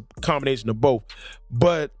know. It's a combination of both.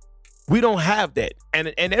 But we don't have that. And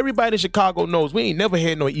everybody in Chicago knows we ain't never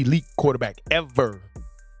had no elite quarterback ever.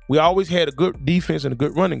 We always had a good defense and a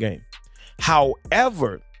good running game.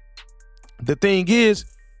 However, the thing is,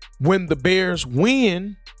 when the Bears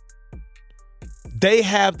win, they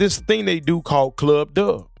have this thing they do called Club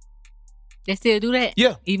Dub. They still do that?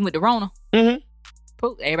 Yeah. Even with the Rona?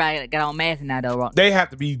 Everybody got on masks now, though. They have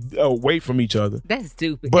to be away from each other. That's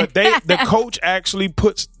stupid. But the coach actually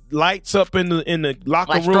puts lights up in the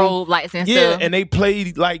locker room. Like strobe lights and stuff. Yeah, and they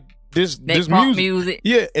play like this music.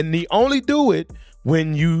 Yeah, and they only do it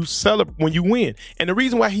when you win. And the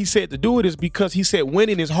reason why he said to do it is because he said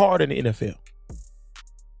winning is hard in the NFL.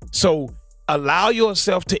 So allow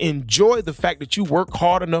yourself to enjoy the fact that you work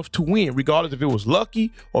hard enough to win, regardless if it was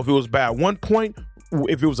lucky or if it was by 1 point,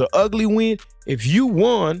 if it was an ugly win. If you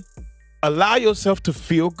won, allow yourself to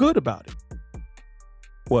feel good about it.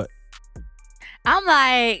 What? I'm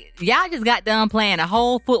like, y'all just got done playing a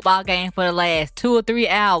whole football game for the last 2 or 3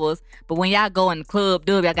 hours, but when y'all go in the club,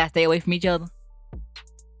 y'all gotta stay away from each other.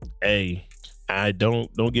 Hey, I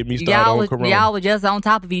don't get me started on Corona. Y'all were just on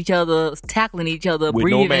top of each other, tackling each other, with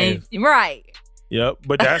breathing. No right. Yep,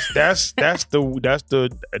 but that's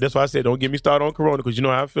why I said don't get me started on Corona, because you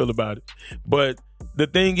know how I feel about it. But the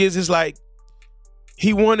thing is, it's like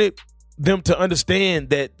he wanted them to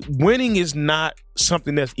understand that winning is not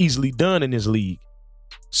something that's easily done in this league.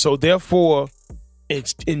 So therefore,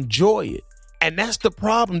 enjoy it. And that's the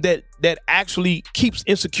problem that actually keeps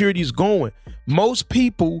insecurities going. Most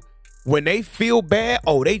people, when they feel bad,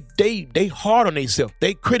 they hard on themselves.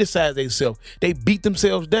 They criticize themselves. They beat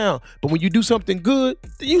themselves down. But when you do something good,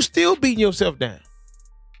 you still beating yourself down.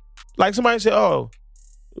 Like somebody said, "Oh,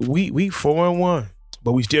 we 4-1,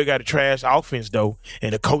 but we still got a trash offense though,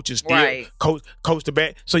 and the coach is still coach the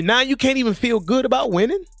back." So now you can't even feel good about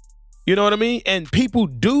winning. You know what I mean? And people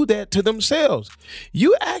do that to themselves.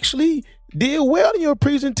 You actually did well in your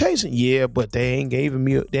presentation. Yeah, but they ain't giving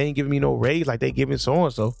me no raise like they giving so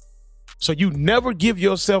and so. So you never give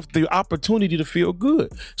yourself the opportunity to feel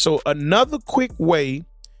good. So another quick way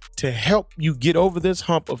to help you get over this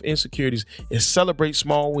hump of insecurities is celebrate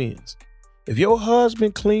small wins. If your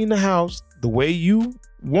husband cleaned the house the way you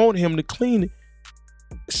want him to clean it,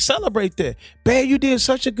 celebrate that. Babe, you did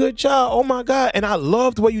such a good job. Oh my God. And I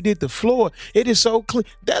love the way you did the floor. It is so clean.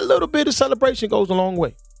 That little bit of celebration goes a long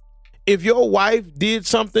way. If your wife did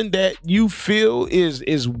something that you feel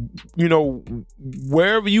is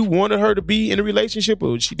wherever you wanted her to be in a relationship,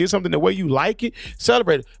 or she did something the way you like it,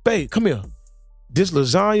 celebrate it. Babe, come here. This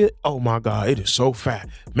lasagna, oh my God, it is so fat.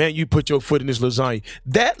 Man, you put your foot in this lasagna.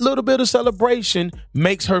 That little bit of celebration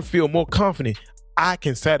makes her feel more confident. I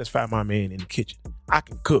can satisfy my man in the kitchen. I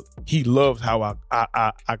can cook. He loves how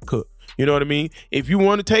I cook. You know what I mean? If you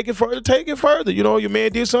want to take it further, take it further. You know, your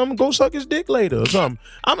man did something, go suck his dick later or something.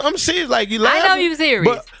 I'm serious. Like, you laughing, I know you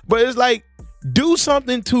serious. But it's like, do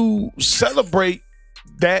something to celebrate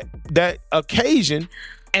that occasion,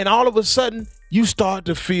 and all of a sudden you start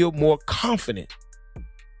to feel more confident.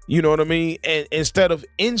 You know what I mean? And instead of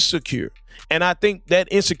insecure. And I think that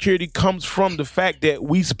insecurity comes from the fact that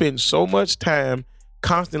we spend so much time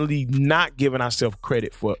constantly not giving ourselves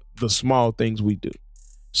credit for the small things we do.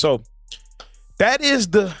 So that is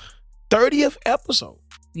the 30th episode.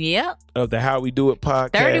 Yep. Of the How We Do It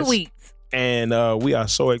podcast. 30 weeks. And we are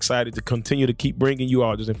so excited to continue to keep bringing you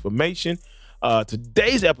all this information.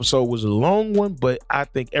 Today's episode was a long one, but I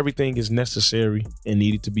think everything is necessary and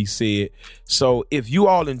needed to be said. So if you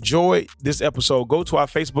all enjoyed this episode, go to our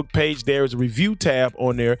Facebook page. There is a review tab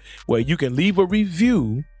on there where you can leave a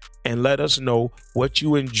review and let us know what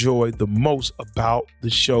you enjoy the most about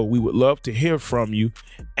the show. We would love to hear from you.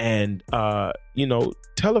 And,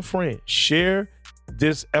 tell a friend, share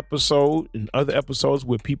this episode and other episodes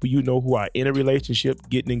with people you know who are in a relationship,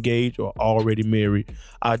 getting engaged, or already married.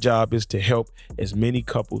 Our job is to help as many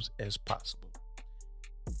couples as possible.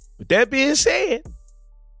 With that being said,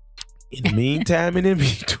 in the meantime and in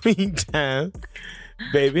between time,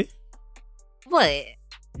 baby. What?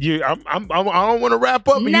 I don't want to wrap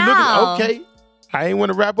up. And no. You look at, okay. I ain't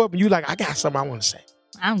want to wrap up, and you like, I got something I want to say.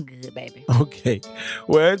 I'm good, baby. Okay.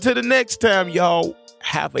 Well, until the next time, y'all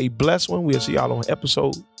have a blessed one. We'll see y'all on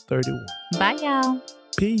episode 31. Bye, y'all.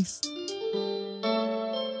 Peace.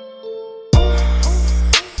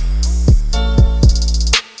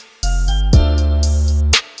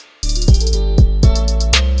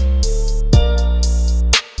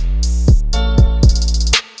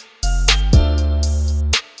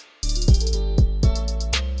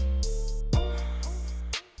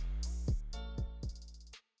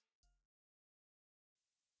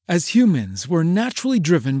 As humans, we're naturally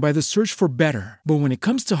driven by the search for better. But when it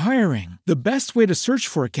comes to hiring, the best way to search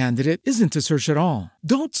for a candidate isn't to search at all.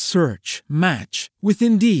 Don't search, match with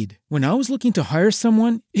Indeed. When I was looking to hire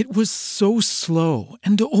someone, it was so slow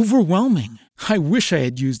and overwhelming. I wish I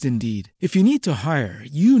had used Indeed. If you need to hire,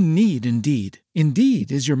 you need Indeed.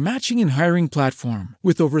 Indeed is your matching and hiring platform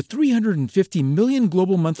with over 350 million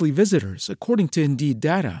global monthly visitors, according to Indeed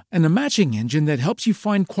data, and a matching engine that helps you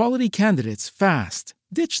find quality candidates fast.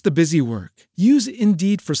 Ditch the busy work. Use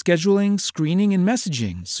Indeed for scheduling, screening, and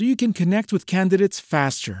messaging so you can connect with candidates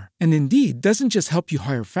faster. And Indeed doesn't just help you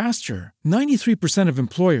hire faster. 93% of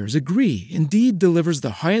employers agree Indeed delivers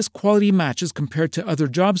the highest quality matches compared to other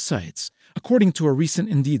job sites, according to a recent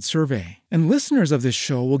Indeed survey. And listeners of this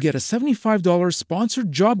show will get a $75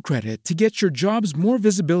 sponsored job credit to get your jobs more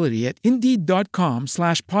visibility at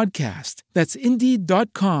Indeed.com/podcast. That's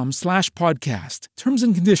Indeed.com/podcast. Terms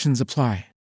and conditions apply.